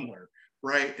pride somewhere,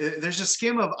 right? There's a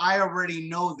skim of, I already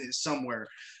know this somewhere,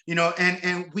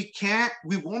 and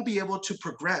we won't be able to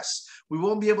progress. We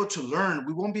won't be able to learn.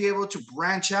 We won't be able to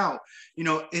branch out.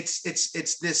 It's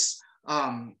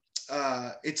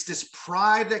this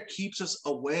pride that keeps us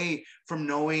away from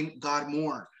knowing God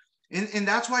more. And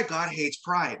that's why God hates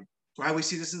pride, right? We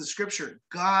see this in the scripture.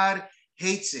 God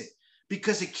hates it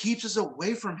because it keeps us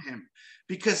away from him.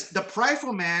 Because the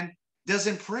prideful man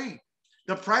doesn't pray.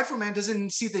 The prideful man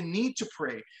doesn't see the need to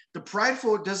pray. The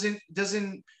prideful doesn't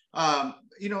they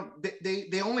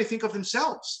only think of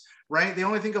themselves, right? They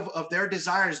only think of their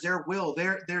desires, their will,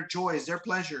 their joys, their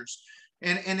pleasures.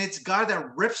 And it's God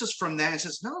that rips us from that and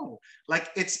says, no, like,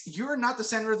 you're not the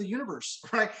center of the universe,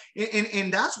 right?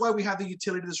 And that's why we have the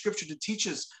utility of the scripture to teach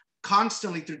us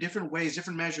constantly through different ways,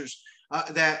 different measures,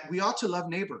 that we ought to love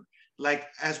neighbor, like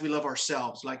as we love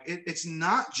ourselves. Like, it's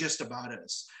not just about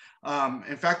us.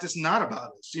 In fact, it's not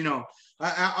about us.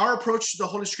 Our approach to the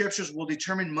Holy Scriptures will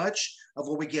determine much of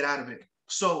what we get out of it.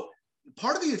 So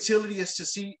part of the utility is to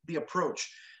see the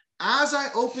approach. As I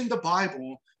open the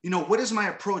Bible, what is my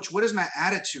approach? What is my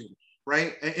attitude,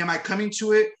 right? Am I coming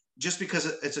to it just because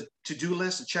it's a to-do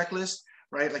list, a checklist,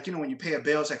 right? Like, when you pay a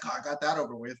bill, it's like, oh, I got that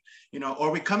over with, or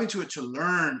are we coming to it to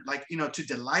learn, like, to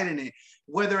delight in it,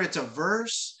 whether it's a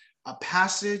verse, a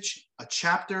passage, a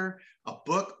chapter, a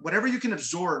book, whatever you can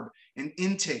absorb and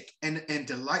intake and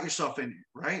delight yourself in it,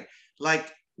 right?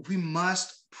 Like we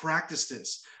must practice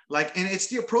this. Like, and it's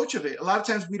the approach of it. A lot of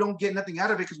times we don't get nothing out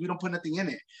of it because we don't put nothing in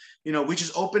it. You know, we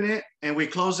just open it and we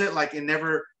close it like it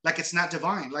never, like it's not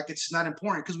divine, like it's not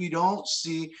important because we don't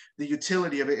see the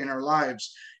utility of it in our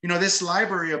lives. You know, this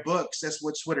library of books, that's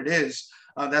what it is.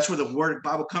 That's where the word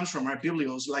Bible comes from, right?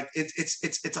 Biblios, like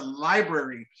it's a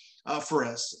library for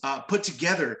us, put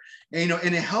together, and you know,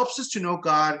 and it helps us to know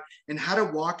God and how to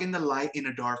walk in the light in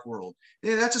a dark world.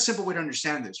 Yeah, that's a simple way to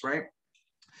understand this, right?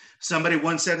 Somebody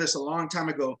once said this a long time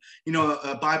ago. You know,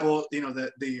 a Bible, you know, the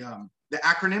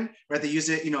acronym, right? They use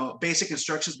it, you know, basic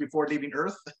instructions before leaving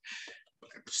Earth.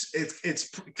 It's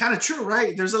kind of true,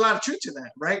 right? There's a lot of truth to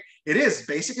that, right? It is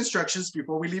basic instructions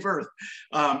before we leave Earth,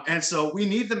 and so we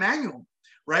need the manual,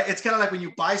 right? It's kind of like when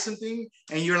you buy something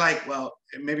and you're like, well,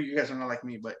 maybe you guys are not like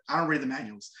me, but I don't read the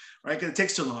manuals, right? Because it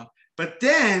takes too long. But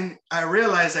then I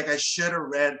realized like I should have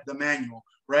read the manual,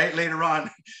 right? Later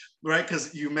on, right?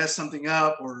 Because you mess something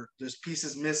up or there's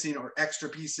pieces missing or extra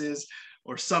pieces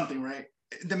or something, right?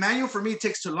 The manual for me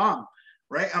takes too long,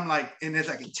 right? I'm like, and it's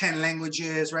like in 10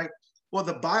 languages, right? Well,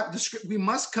 the script, we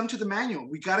must come to the manual.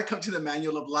 We got to come to the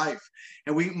manual of life.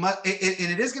 And we must,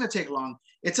 and it is going to take long.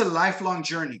 It's a lifelong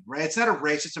journey, right? It's not a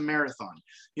race, it's a marathon.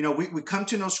 You know, we come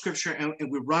to know scripture and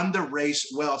we run the race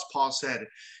well, as Paul said.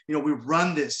 You know, we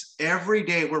run this every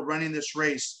day. We're running this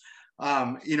race.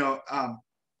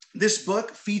 This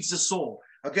book feeds the soul.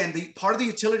 Again, the part of the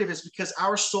utility of it is because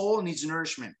our soul needs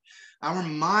nourishment. Our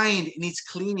mind needs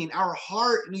cleaning. Our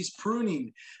heart needs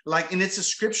pruning. Like, and it's the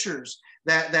scriptures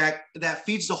that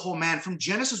feeds the whole man. From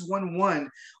Genesis 1:1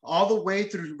 all the way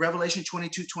through Revelation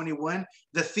 22:21,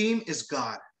 the theme is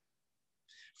God.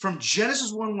 From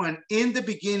Genesis 1:1, in the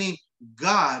beginning,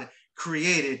 God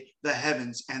created the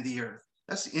heavens and the earth.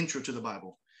 That's the intro to the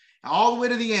Bible. All the way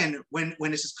to the end, when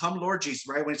it says, come Lord Jesus,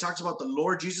 right? When he talks about the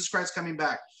Lord Jesus Christ coming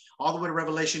back, all the way to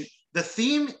Revelation, the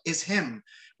theme is him,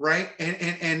 right?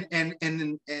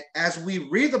 And as we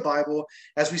read the Bible,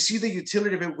 as we see the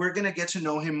utility of it, we're going to get to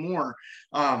know him more.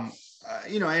 An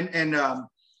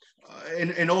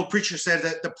old preacher said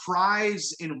that the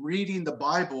prize in reading the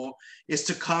Bible is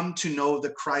to come to know the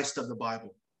Christ of the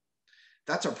Bible.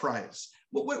 That's our prize.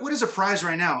 What is a prize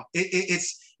right now?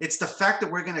 It's the fact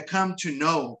that we're going to come to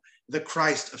know the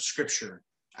Christ of Scripture.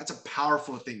 That's a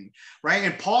powerful thing, right?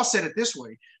 And Paul said it this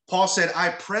way. Paul said,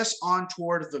 I press on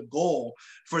toward the goal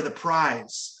for the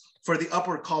prize, for the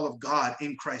upward call of God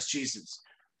in Christ Jesus.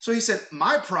 So he said,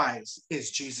 my prize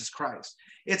is Jesus Christ.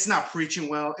 It's not preaching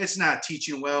well. It's not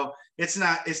teaching well. It's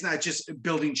not just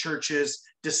building churches,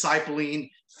 discipling,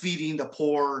 feeding the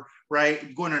poor,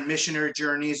 right? Going on missionary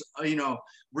journeys,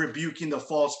 rebuking the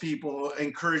false people,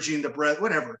 encouraging the brethren,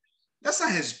 whatever. That's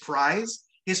not his prize.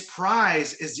 His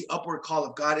prize is the upward call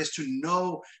of God, is to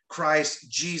know Christ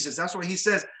Jesus. That's why he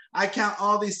says, I count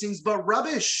all these things but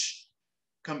rubbish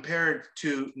compared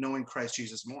to knowing Christ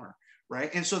Jesus more, right?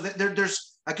 And so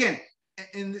there's, again,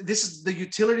 and this is the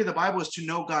utility of the Bible, is to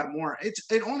know God more.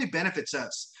 It only benefits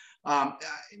us.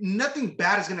 Nothing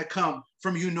bad is going to come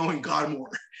from you knowing God more.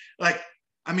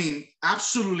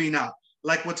 Absolutely not.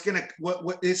 Like what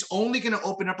it's only going to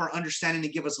open up our understanding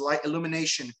and give us light,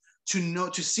 illumination,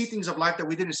 to see things of life that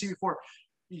we didn't see before.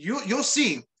 You'll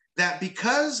see that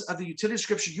because of the utility of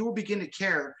Scripture, you will begin to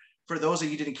care for those that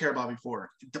you didn't care about before.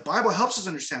 The Bible helps us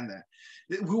understand that.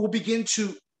 We will begin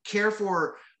to care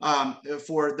for the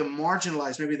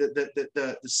marginalized, maybe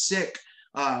the sick.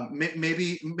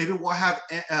 Maybe we'll have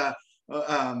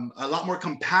a lot more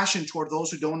compassion toward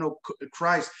those who don't know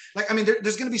Christ.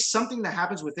 There's going to be something that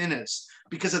happens within us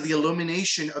because of the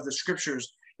illumination of the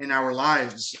Scriptures in our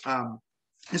lives.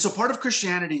 And so part of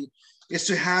Christianity is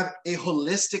to have a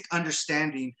holistic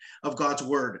understanding of God's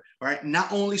word, all right?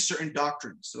 Not only certain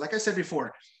doctrines. So like I said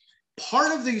before,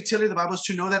 part of the utility of the Bible is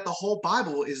to know that the whole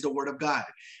Bible is the word of God.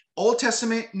 Old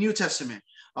Testament, New Testament.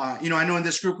 I know in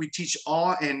this group we teach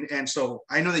all, and so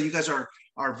I know that you guys are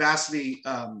vastly,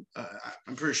 I'm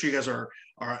pretty sure you guys are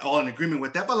all in agreement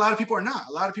with that, but a lot of people are not.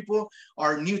 A lot of people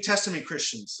are New Testament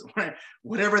Christians, right?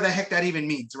 Whatever the heck that even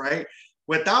means, right?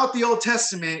 Without the Old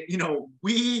Testament,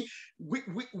 we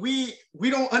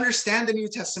don't understand the New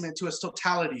Testament to its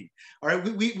totality. All right,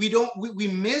 we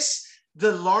miss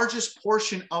the largest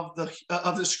portion of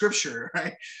the Scripture,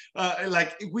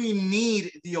 right? We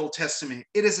need the Old Testament.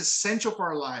 It is essential for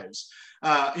our lives.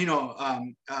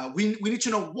 We need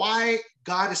to know why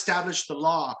God established the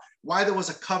law, why there was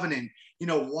a covenant.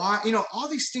 Why. All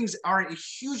these things are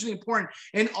hugely important,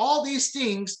 and all these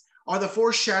things are the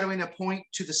foreshadowing that point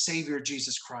to the Savior,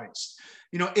 Jesus Christ.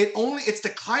 It's the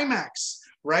climax,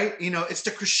 right? You know, it's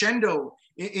the crescendo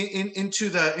into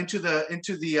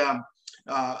the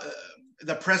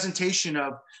presentation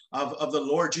of the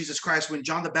Lord Jesus Christ, when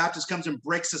John the Baptist comes and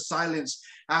breaks the silence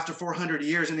after 400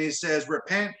 years, and he says,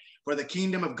 repent, for the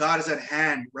kingdom of God is at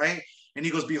hand, right? And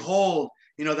he goes, behold,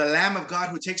 you know, the Lamb of God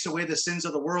who takes away the sins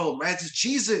of the world, right? It's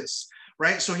Jesus,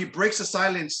 right? So he breaks the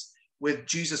silence with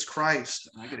Jesus Christ.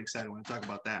 I get excited when I talk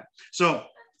about that. So,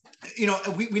 you know,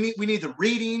 we need the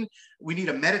reading, we need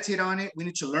to meditate on it, we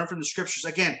need to learn from the scriptures.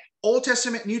 Again, Old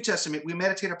Testament, New Testament, we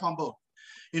meditate upon both.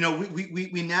 You know,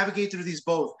 we navigate through these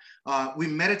both. We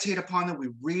meditate upon them, we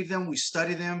read them, we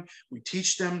study them, we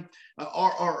teach them.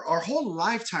 Our whole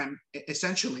lifetime,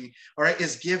 essentially, all right,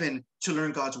 is given to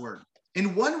learn God's word.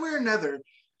 In one way or another,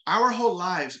 our whole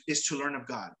lives is to learn of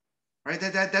God, right?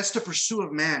 That's the pursuit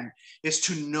of man, is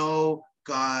to know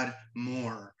God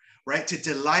more, right? To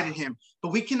delight in him.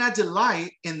 But we cannot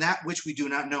delight in that which we do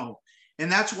not know.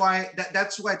 And that's why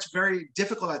it's very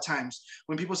difficult at times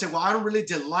when people say, well, I don't really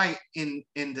delight in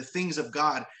the things of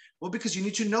God. Well, because you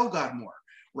need to know God more,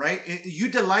 right? You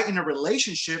delight in a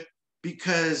relationship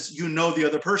because you know the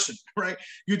other person, right?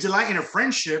 You delight in a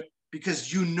friendship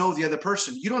because you know the other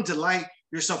person. You don't delight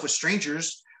yourself with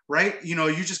strangers, right? You know,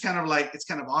 you just kind of like, it's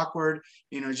kind of awkward,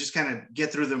 you know, just kind of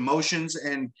get through the motions,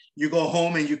 and you go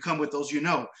home and you come with those, you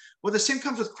know. Well, the same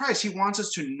comes with Christ. He wants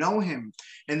us to know him.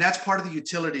 And that's part of the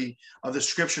utility of the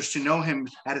scriptures, to know him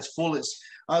at its fullest.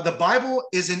 The Bible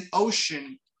is an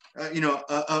ocean,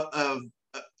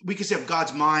 we could say, of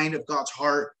God's mind, of God's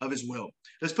heart, of his will.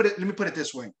 Let me put it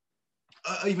this way.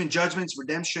 Even judgments,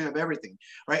 redemption, of everything,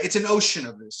 right? It's an ocean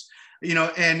of this, you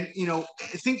know. And you know,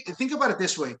 think about it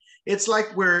this way. It's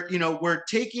like we're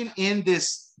taking in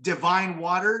this divine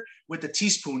water with a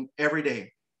teaspoon every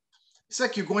day. It's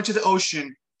like you're going to the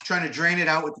ocean trying to drain it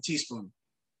out with a teaspoon.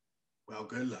 Well,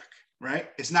 good luck, right?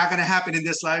 It's not going to happen in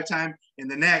this lifetime, in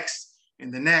the next.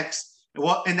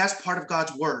 Well, and that's part of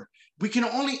God's word. We can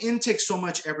only intake so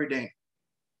much every day,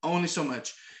 only so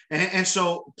much. And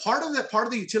so part of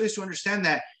the utility is to understand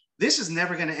that this is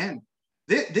never going to end.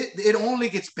 It only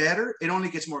gets better. It only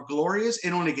gets more glorious.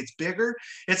 It only gets bigger.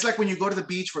 It's like when you go to the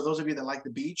beach, for those of you that like the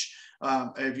beach,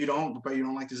 if you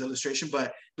don't like this illustration,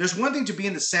 but there's one thing to be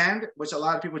in the sand, which a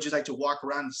lot of people just like to walk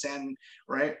around in the sand,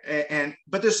 right?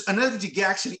 But there's another thing to get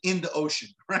actually in the ocean,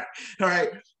 right? All right.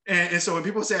 And so when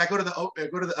people say, I love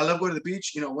going to the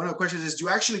beach, you know, one of the questions is, do you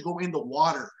actually go in the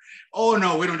water? Oh,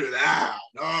 no, we don't do that.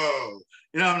 No.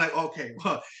 You know, I'm like, okay,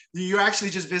 well, you're actually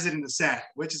just visiting the sand,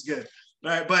 which is good,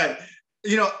 right? But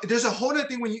you know, there's a whole other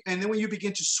thing when you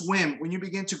begin to swim, when you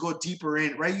begin to go deeper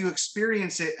in, right? You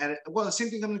experience it the same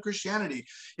thing comes in Christianity.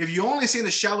 If you only stay in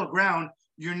the shallow ground,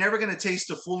 you're never going to taste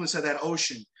the fullness of that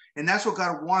ocean. And that's what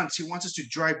God wants. He wants us to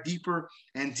drive deeper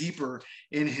and deeper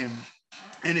in him.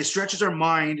 And it stretches our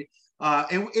mind,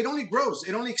 and it only grows,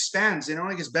 it only expands, it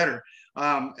only gets better.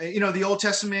 You know, the Old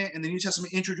Testament and the New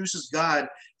Testament introduces God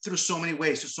through so many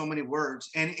ways, through so many words.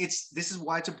 And this is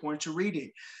why it's important to read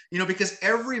it, you know, because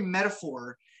every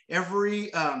metaphor,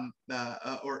 every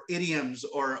or idioms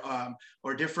or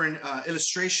different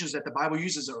illustrations that the Bible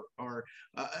uses,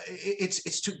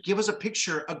 it's to give us a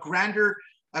picture, a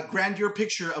grandeur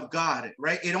picture of God,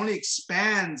 right? It only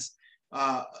expands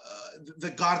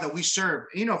the God that we serve.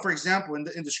 You know, for example, in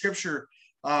the scripture,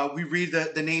 we read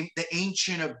the name, the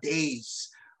Ancient of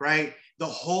Days, right? The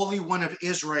Holy One of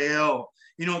Israel,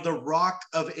 you know, the Rock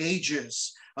of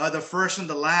Ages, the first and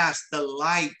the last, the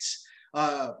light,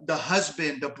 the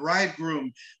husband, the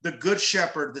bridegroom, the good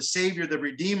shepherd, the savior, the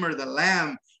redeemer, the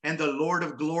lamb, and the Lord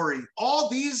of glory. All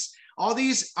these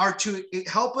are to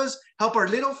help our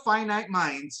little finite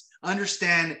minds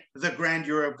understand the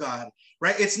grandeur of God,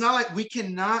 right? It's not like we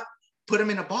cannot put him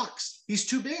in a box. He's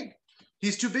too big.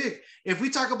 He's too big. If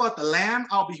we talk about the lamb,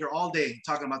 I'll be here all day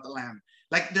talking about the lamb.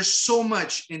 Like, there's so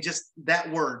much in just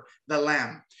that word, the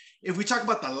lamb. If we talk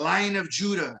about the Lion of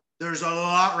Judah, there's a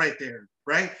lot right there,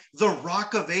 right? The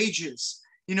Rock of Ages.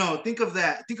 You know, think of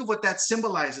that. Think of what that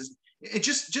symbolizes. It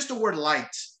just the word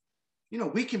light. You know,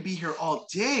 we can be here all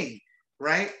day,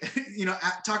 right? You know,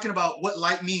 talking about what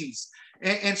light means.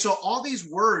 And so all these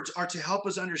words are to help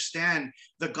us understand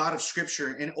the God of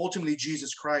Scripture and ultimately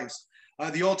Jesus Christ.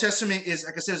 The Old Testament is,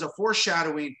 like I said, is a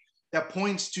foreshadowing that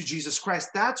points to Jesus Christ.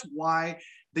 That's why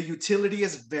the utility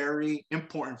is very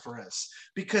important for us,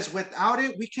 because without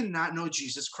it, we cannot know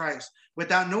Jesus Christ.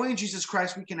 Without knowing Jesus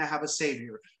Christ, we cannot have a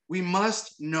Savior. We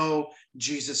must know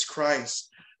Jesus Christ.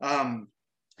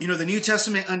 You know, the New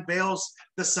Testament unveils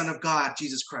the Son of God,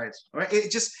 Jesus Christ. All right?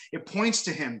 It points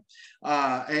to him.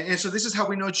 And so this is how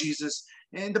we know Jesus.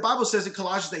 And the Bible says in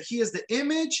Colossians that he is the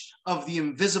image of the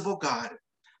invisible God,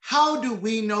 How do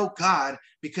we know God?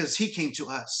 Because he came to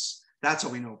us. That's how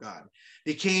we know God.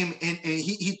 He came and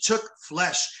he took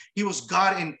flesh. He was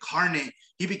God incarnate.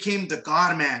 He became the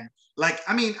God man. Like,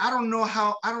 I mean, I don't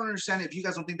understand if you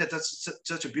guys don't think that that's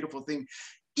such a beautiful thing.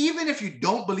 Even if you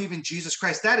don't believe in Jesus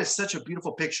Christ, that is such a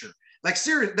beautiful picture. Like,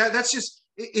 seriously, that's just,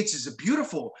 it's just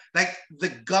beautiful. Like, the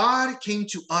God came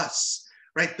to us,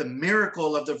 right? The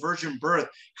miracle of the virgin birth,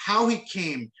 how he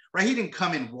came, right? He didn't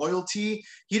come in royalty.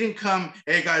 He didn't come,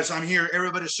 hey guys, I'm here,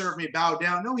 everybody serve me, bow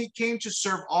down. No, he came to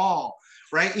serve all,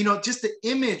 right? You know, just the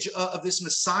image of this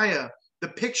Messiah, the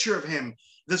picture of him,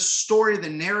 the story, the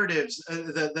narratives,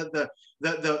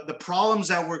 the problems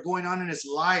that were going on in his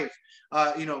life,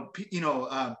 how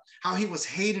he was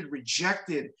hated,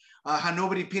 rejected, how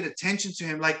nobody paid attention to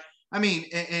him. Like, I mean,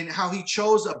 and how he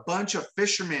chose a bunch of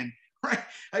fishermen, right?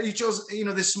 He chose,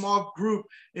 this small group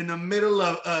in the middle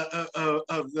of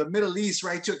the Middle East,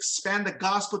 right, to expand the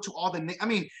gospel to all the. I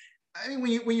mean,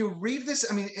 when you read this,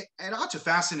 I mean, it ought to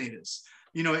fascinate us.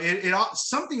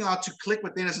 Something ought to click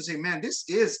within us and say, man, this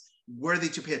is worthy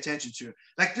to pay attention to.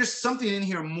 Like, there's something in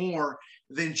here more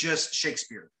than just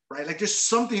Shakespeare, right? Like, there's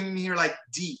something in here like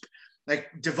deep, like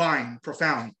divine,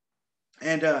 profound.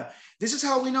 And this is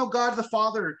how we know God the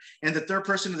Father and the third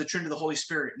person of the Trinity, the Holy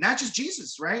Spirit. Not just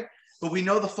Jesus, right? But we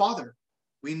know the Father.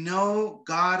 We know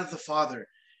God the Father.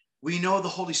 We know the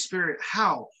Holy Spirit.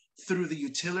 How? Through the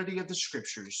utility of the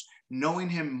scriptures, knowing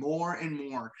him more and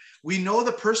more. We know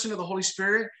the person of the Holy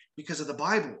Spirit because of the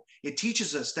Bible. It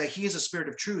teaches us that he is a spirit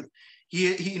of truth. He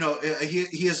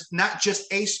is not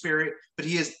just a spirit, but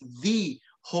he is the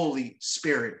Holy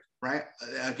Spirit, right?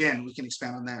 Again, we can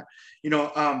expand on that.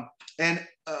 And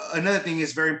another thing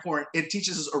is very important. It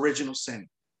teaches us original sin.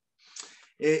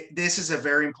 This is a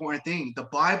very important thing. The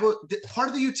Bible, part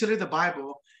of the utility of the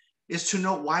Bible is to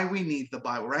know why we need the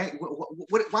Bible, right?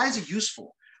 Why is it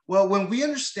useful? Well, when we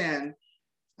understand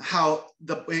how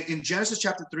in Genesis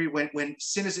chapter 3, when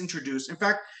sin is introduced, in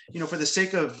fact, for the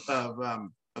sake of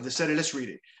the study, let's read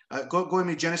it. Go with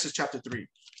me, Genesis chapter 3.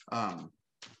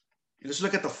 Let's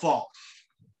look at the fall.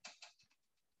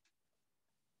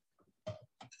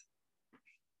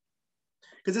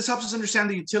 Because this helps us understand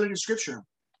the utility of Scripture.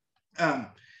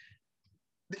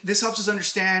 This helps us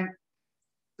understand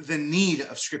the need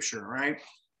of Scripture, right?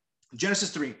 Genesis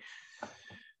 3.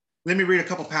 Let me read a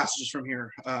couple passages from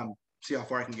here. See how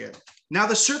far I can get. Now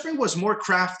the serpent was more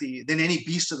crafty than any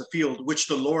beast of the field, which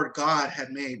the Lord God had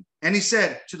made. And he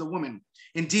said to the woman,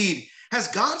 indeed, has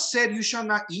God said you shall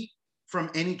not eat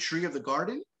from any tree of the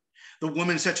garden? The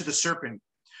woman said to the serpent,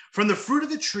 from the fruit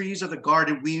of the trees of the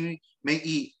garden we may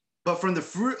eat, but from the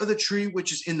fruit of the tree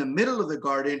which is in the middle of the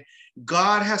garden,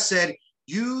 God has said,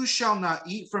 you shall not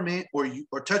eat from it or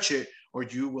touch it, or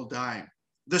you will die.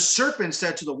 The serpent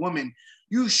said to the woman,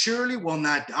 you surely will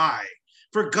not die.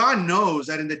 For God knows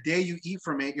that in the day you eat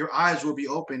from it, your eyes will be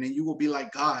open and you will be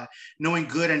like God, knowing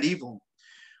good and evil.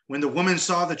 When the woman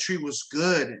saw the tree was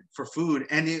good for food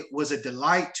and it was a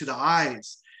delight to the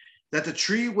eyes, that the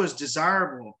tree was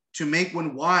desirable to make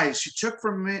one wise, she took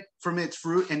from its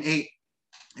fruit and ate.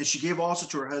 And she gave also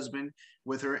to her husband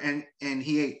with her, and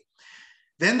he ate.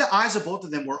 Then the eyes of both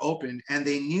of them were opened, and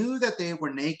they knew that they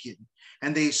were naked.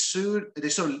 And they sewed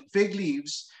fig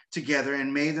leaves together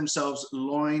and made themselves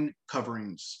loin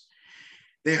coverings.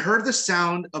 They heard the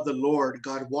sound of the Lord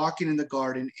God walking in the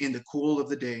garden in the cool of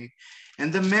the day.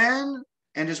 And the man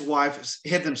and his wife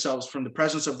hid themselves from the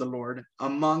presence of the Lord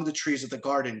among the trees of the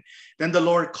garden. Then the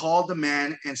Lord called the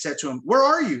man and said to him, where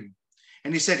are you?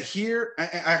 And he said, here,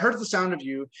 I heard the sound of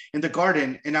you in the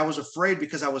garden, and I was afraid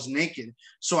because I was naked,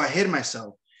 so I hid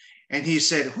myself. And he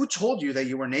said, who told you that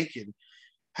you were naked?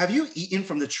 Have you eaten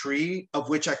from the tree of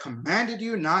which I commanded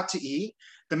you not to eat?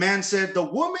 The man said, the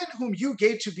woman whom you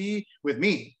gave to be with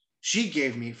me, she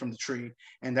gave me from the tree,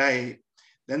 and I ate.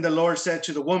 Then the Lord said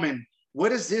to the woman,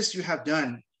 what is this you have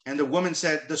done? And the woman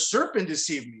said, the serpent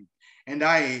deceived me, and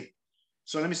I ate.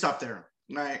 So let me stop there.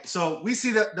 All right. So we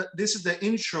see that this is the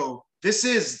intro. This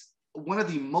is one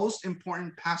of the most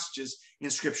important passages in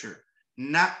Scripture.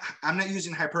 I'm not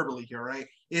using hyperbole here, right?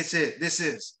 This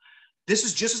is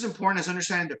just as important as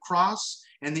understanding the cross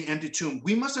and the empty tomb.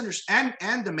 We must understand,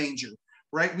 and the manger,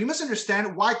 right? We must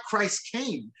understand why Christ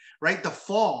came, right? The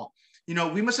fall.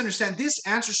 We must understand this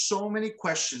answers so many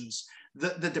questions.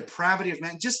 The depravity of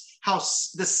man, just how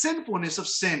the sinfulness of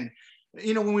sin.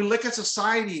 When we look at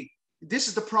society, this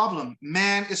is the problem.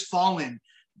 Man is fallen.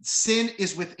 Sin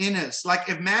is within us. Like,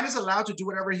 if man is allowed to do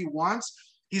whatever he wants,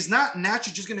 he's not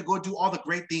naturally just going to go do all the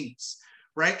great things,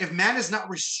 right? If man is not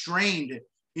restrained,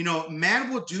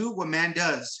 man will do what man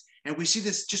does. And we see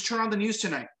this. Just turn on the news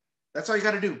tonight. That's all you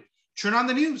got to do. Turn on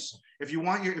the news. if you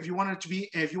want to be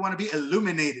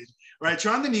illuminated, right?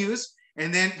 Turn on the news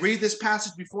and then read this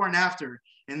passage before and after.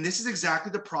 And this is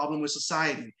exactly the problem with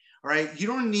society. All right. You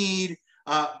don't need,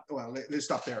 let's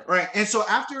stop there. All right. And so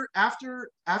after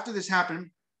this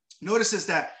happened, notices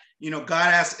that, God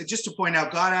asked, just to point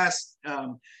out, God asked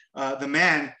the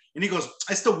man, and he goes,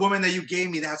 it's the woman that you gave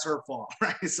me. That's her fault.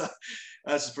 Right. So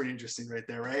that's just pretty interesting right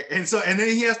there. Right. And then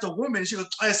he asked the woman, she goes,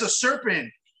 it's a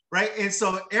serpent. Right. And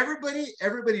so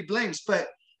everybody blames, but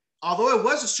although it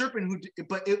was a serpent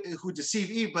who deceived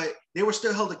Eve, but they were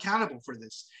still held accountable for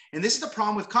this. And this is the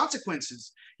problem with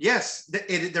consequences. Yes,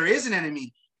 there is an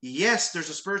enemy. Yes, there's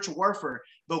a spiritual warfare,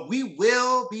 but we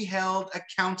will be held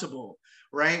accountable,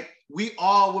 right? We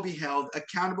all will be held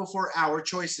accountable for our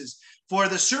choices. For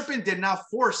the serpent did not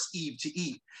force Eve to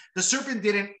eat. The serpent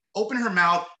didn't open her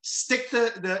mouth, stick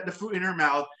the fruit in her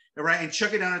mouth, right, and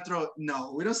chuck it down her throat.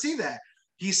 No, we don't see that.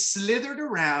 He slithered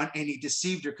around and he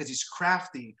deceived her because he's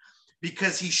crafty,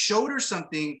 because he showed her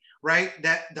something, right,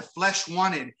 that the flesh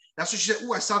wanted. That's what she said.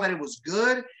 Oh, I saw that it was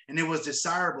good and it was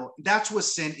desirable. That's what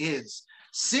sin is.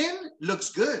 Sin looks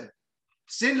good.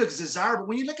 Sin looks desirable.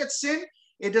 When you look at sin,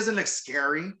 it doesn't look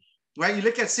scary, right? You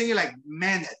look at sin, you're like,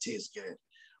 man, that tastes good,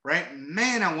 right?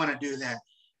 Man, I want to do that.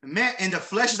 Man, and the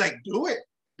flesh is like, do it.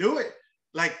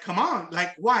 Like, come on.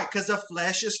 Like, why? Because the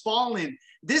flesh is fallen.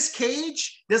 This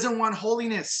cage doesn't want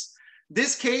holiness.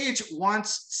 This cage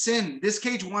wants sin. This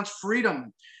cage wants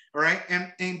freedom. All right.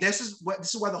 And this is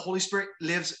why the Holy Spirit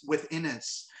lives within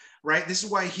us. Right. This is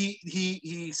why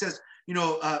he says,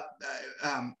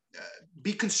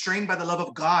 be constrained by the love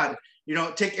of God.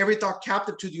 Take every thought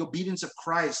captive to the obedience of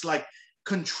Christ. Like,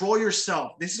 control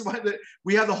yourself. This is why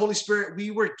we have the Holy Spirit.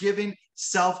 We were given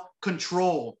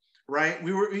self-control. Right.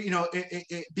 We were,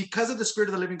 because of the Spirit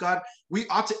of the living God, we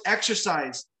ought to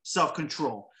exercise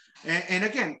self-control. And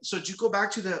again, so to go back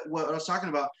to what I was talking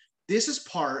about, this is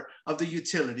part of the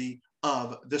utility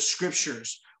of the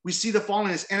scriptures. We see the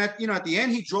fallenness, and at the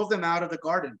end, he drove them out of the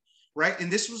garden, right?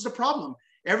 And this was the problem.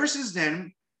 Ever since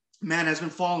then, man has been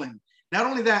fallen. Not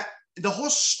only that, the whole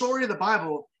story of the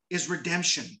Bible is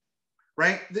redemption,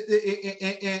 right?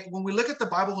 When we look at the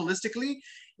Bible holistically,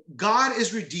 God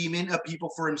is redeeming a people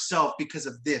for himself because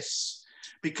of this,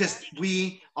 because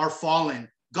we are fallen.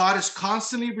 God is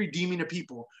constantly redeeming a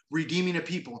people.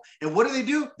 And what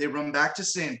do? They run back to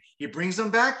sin. He brings them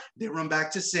back. They run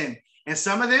back to sin. And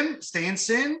some of them stay in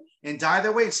sin and die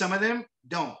that way. And some of them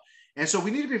don't. And so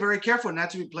we need to be very careful not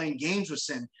to be playing games with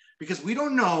sin, because we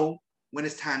don't know when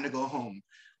it's time to go home.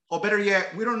 Or better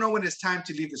yet, we don't know when it's time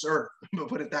to leave this earth, but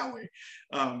put it that way.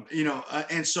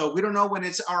 And so we don't know when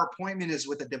our appointment is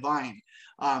with the divine.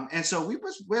 And so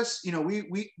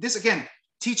this again,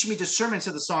 teach me discernment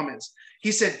to the psalmist.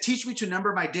 He said, teach me to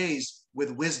number my days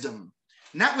with wisdom,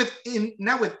 not with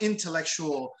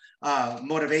intellectual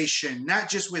motivation, not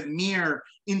just with mere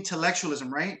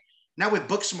intellectualism, right? Not with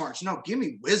book smarts. No, give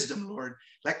me wisdom, Lord.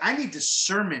 Like, I need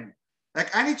discernment.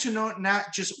 Like, I need to know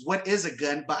not just what is a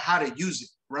gun, but how to use it,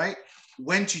 right?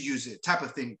 When to use it, type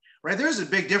of thing, right? There's a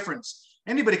big difference.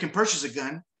 Anybody can purchase a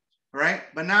gun, right?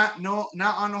 But not know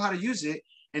how to use it,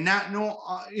 and not know,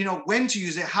 when to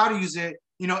use it, how to use it,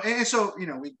 and so, you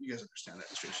guys understand that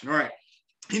situation. All right.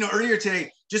 Earlier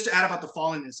today, just to add about the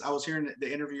fallenness, I was hearing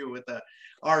the interview with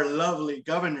our lovely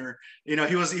governor. He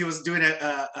was doing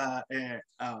a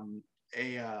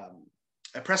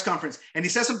press conference, and he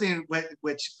said something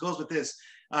which goes with this.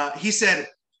 He said,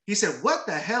 what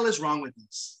the hell is wrong with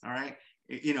this? All right.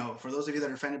 For those of you that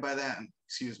are offended by that,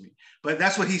 excuse me, but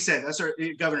that's what he said. That's our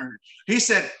governor. He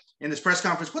said in this press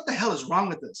conference, what the hell is wrong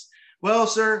with this? Well,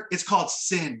 sir, it's called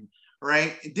sin.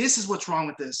 Right? This is what's wrong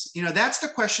with this. That's the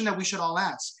question that we should all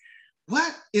ask.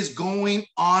 What is going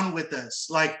on with us?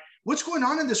 Like, what's going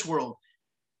on in this world?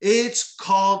 It's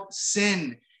called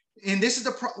sin. And this is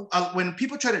when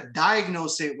people try to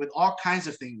diagnose it with all kinds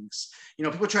of things,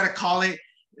 people try to call it,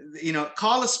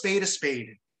 call a spade,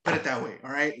 put it that way. All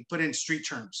right. Put it in street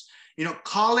terms,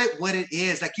 call it what it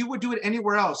is. Like you would do it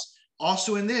anywhere else.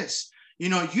 Also in this, you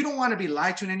don't want to be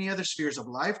lied to in any other spheres of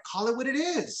life. Call it what it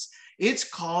is. It's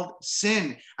called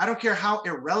sin. I don't care how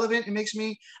irrelevant it makes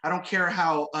me. I don't care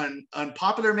how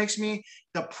unpopular it makes me.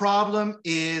 The problem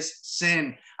is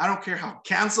sin. I don't care how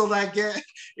canceled I get.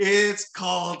 It's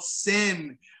called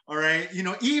sin. All right.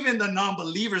 Even the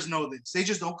non-believers know this. They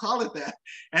just don't call it that.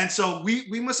 And so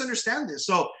we must understand this.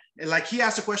 So like he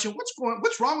asked the question,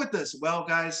 what's wrong with this? Well,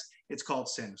 guys, it's called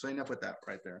sin. So enough with that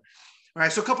right there. All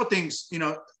right. So a couple of things,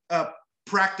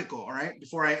 practical. All right.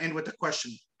 Before I end with the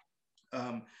question.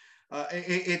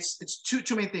 It's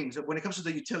two main things when it comes to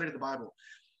the utility of the Bible.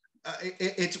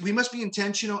 We must be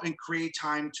intentional and create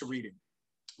time to read it.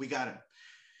 We got it.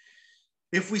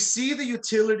 If we see the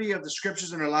utility of the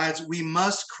scriptures in our lives, we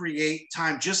must create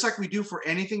time, just like we do for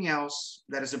anything else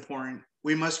that is important.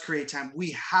 We must create time.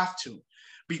 We have to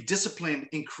be disciplined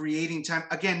in creating time.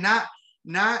 Again, not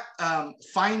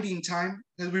finding time,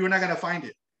 because we were not going to find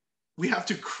it. We have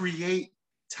to create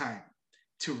time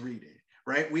to read it,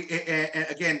 right? And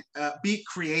again, be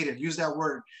creative. Use that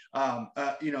word.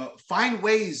 Find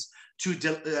ways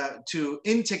to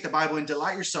intake the Bible and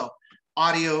delight yourself.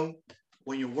 Audio,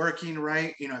 when you're working,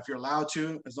 right? If you're allowed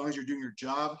to, as long as you're doing your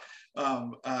job.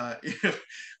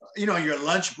 Your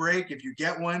lunch break, if you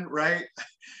get one, right?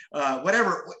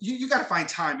 Whatever, you got to find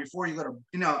time before you go to,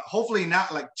 hopefully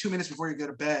not like 2 minutes before you go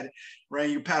to bed, right?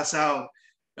 You pass out.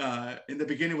 In the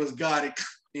beginning was God.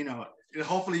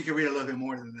 Hopefully you can read a little bit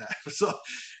more than that. So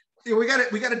we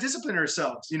got to discipline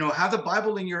ourselves. Have the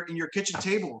Bible in your kitchen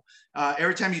table.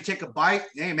 Every time you take a bite,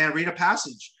 hey man, read a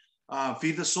passage.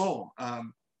 Feed the soul.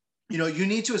 You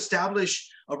need to establish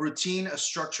a routine, a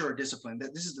structure, or discipline.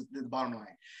 This is the bottom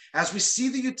line. As we see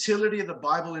the utility of the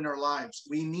Bible in our lives,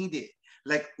 we need it.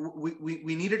 Like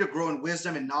we needed to grow in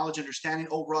wisdom and knowledge, understanding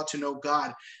overall to know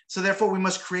God. So therefore, we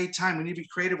must create time. We need to be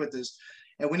creative with this,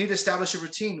 and we need to establish a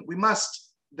routine. We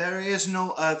must. There is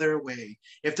no other way.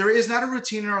 If there is not a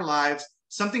routine in our lives,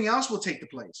 something else will take the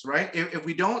place, right? If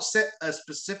we don't set a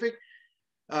specific,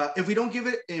 if we don't give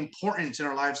it importance in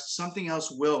our lives, something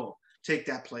else will take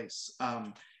that place.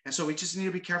 And so we just need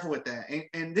to be careful with that.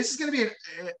 And this is going to be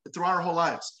throughout our whole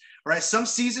lives, right? Some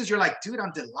seasons you're like, dude,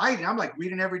 I'm delighted. I'm like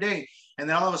reading every day. And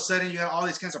then all of a sudden you have all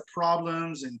these kinds of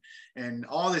problems and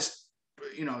all this,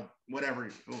 whatever,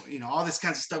 all this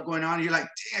kinds of stuff going on. You're like,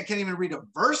 I can't even read a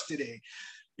verse today,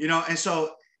 and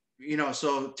so,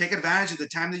 so take advantage of the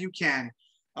time that you can.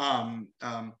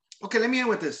 Okay, let me end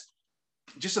with this.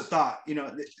 Just a thought,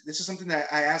 this is something that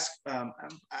I ask.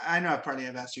 I know I probably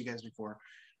have asked you guys before.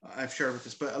 I've shared with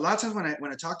this, but a lot of times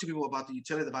when I talk to people about the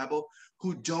utility of the Bible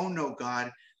who don't know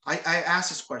God, I ask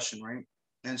this question, right?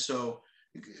 And so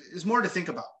it's more to think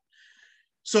about.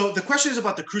 So the question is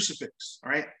about the crucifix,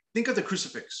 all right? Think of the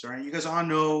crucifix, all right? You guys all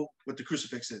know what the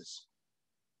crucifix is.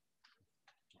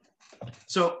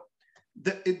 So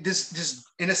this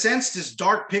in a sense, this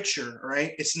dark picture,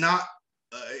 right? It's not,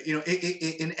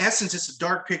 in essence, it's a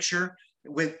dark picture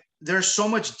with there's so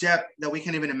much depth that we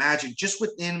can't even imagine just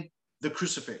within the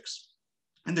crucifix.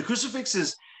 And the crucifix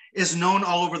is known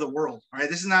all over the world, right?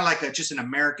 This is not like just an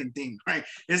American thing, right?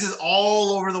 This is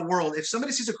all over the world. If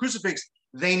somebody sees a crucifix,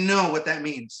 they know what that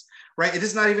means, right? It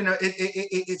is not even,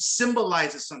 it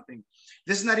symbolizes something.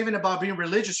 This is not even about being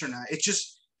religious or not. It's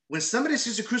just, when somebody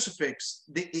sees a crucifix,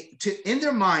 in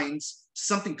their minds,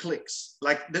 something clicks.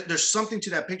 Like there's something to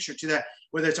that picture, to that,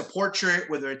 whether it's a portrait,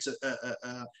 whether it's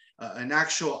an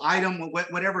actual item,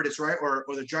 whatever it is, right? Or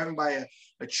they're driving by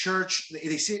a church,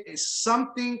 they see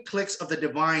something clicks of the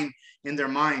divine in their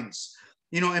minds,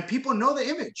 and people know the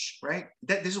image, right?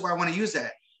 This is why I want to use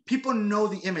that. People know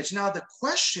the image. Now the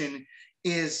question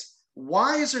is,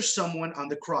 why is there someone on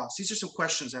the cross? These are some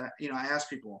questions that I ask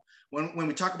people when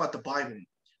we talk about the Bible.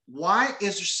 Why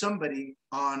is there somebody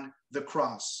on the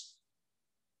cross,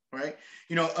 right?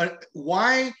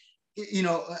 Why,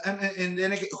 and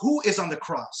then again, who is on the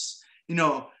cross?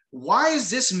 Why is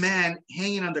this man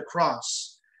hanging on the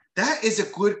cross? That is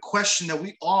a good question that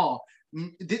we all,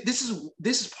 this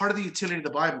is part of the utility of the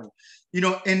Bible,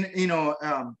 and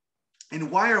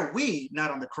why are we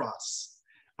not on the cross?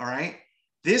 All right.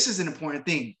 This is an important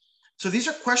thing. So these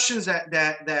are questions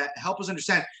that help us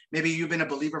understand. Maybe you've been a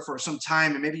believer for some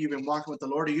time, and maybe you've been walking with the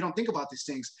Lord, and you don't think about these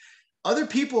things. Other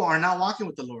people are not walking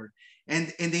with the Lord,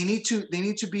 and they need to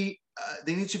be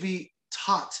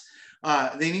taught.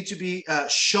 They need to be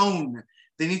shown.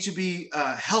 They need to be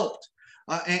helped.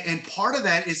 And part of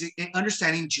that is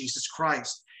understanding Jesus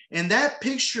Christ. And that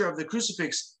picture of the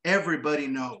crucifix, everybody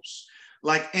knows.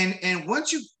 Like, and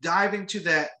once you dive into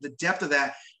the depth of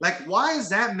that, like, why is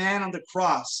that man on the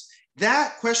cross?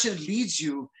 That question leads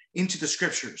you into the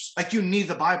scriptures. Like, you need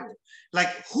the Bible. Like,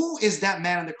 who is that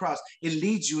man on the cross? It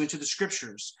leads you into the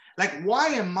scriptures. Like, why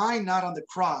am I not on the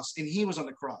cross and he was on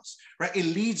the cross, right? It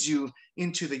leads you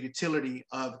into the utility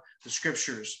of the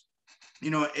scriptures.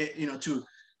 To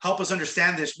help us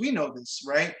understand this, we know this,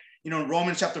 right? In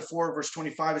Romans chapter 4, verse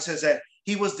 25, it says that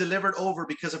he was delivered over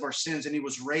because of our sins and he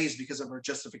was raised because of our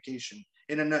justification.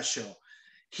 In a nutshell,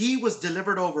 he was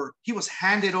delivered over. He was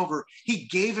handed over. He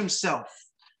gave himself.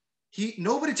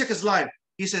 Nobody took his life.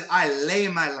 He said, I lay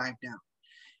my life down.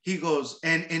 He goes,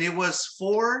 and it was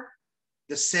for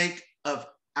the sake of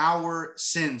our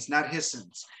sins, not his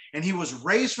sins. And he was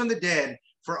raised from the dead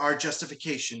for our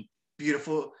justification.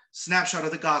 Beautiful snapshot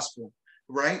of the gospel,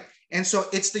 right? And so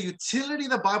it's the utility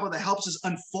of the Bible that helps us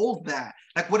unfold that.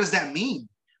 Like, what does that mean?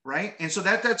 Right. And so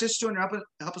that just to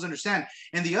help us understand.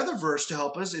 And the other verse to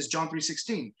help us is John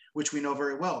 3:16, which we know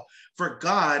very well. For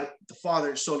God, the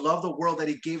Father, so loved the world that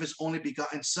he gave his only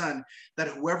begotten Son, that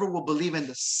whoever will believe in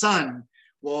the Son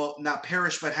will not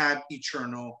perish, but have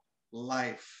eternal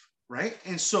life. Right.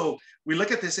 And so we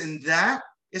look at this, and that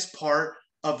is part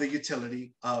of the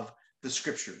utility of the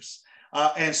scriptures.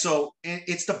 And so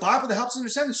it's the Bible that helps us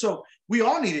understand it. So we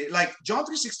all need it. Like John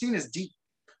 3:16 is deep.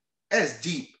 It is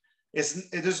deep.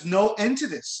 There's no end to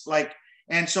this. Like,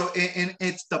 and so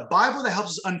it's the Bible that helps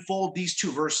us unfold these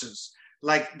two verses,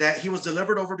 like that he was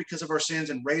delivered over because of our sins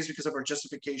and raised because of our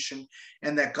justification,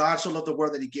 and that God so loved the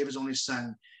world that he gave his only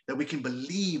Son, that we can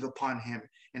believe upon him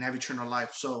and have eternal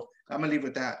life. So I'm gonna leave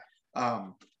with that.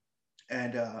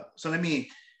 So let me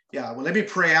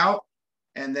pray out,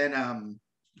 and then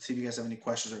see if you guys have any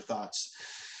questions or thoughts.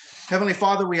 Heavenly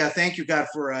Father, we thank you, God,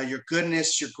 for your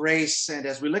goodness, your grace. And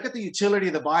as we look at the utility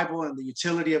of the Bible and the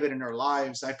utility of it in our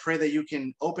lives, I pray that you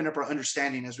can open up our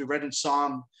understanding. As we read in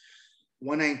Psalm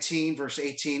 119, verse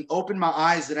 18, open my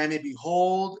eyes that I may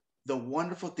behold the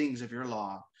wonderful things of your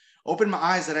law. Open my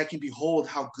eyes that I can behold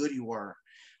how good you are,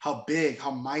 how big,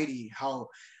 how mighty, how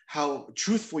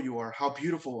truthful you are, how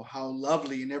beautiful, how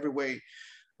lovely in every way.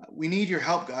 We need your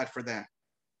help, God, for that.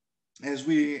 As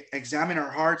we examine our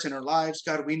hearts and our lives,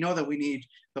 God, we know that we need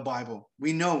the Bible.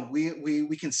 We know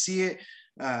we can see it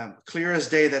clear as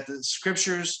day that the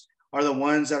scriptures are the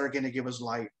ones that are going to give us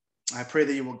light. I pray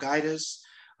that you will guide us,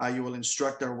 you will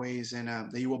instruct our ways, and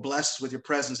that you will bless us with your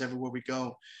presence everywhere we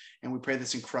go. And we pray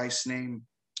this in Christ's name.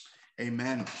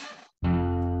 Amen.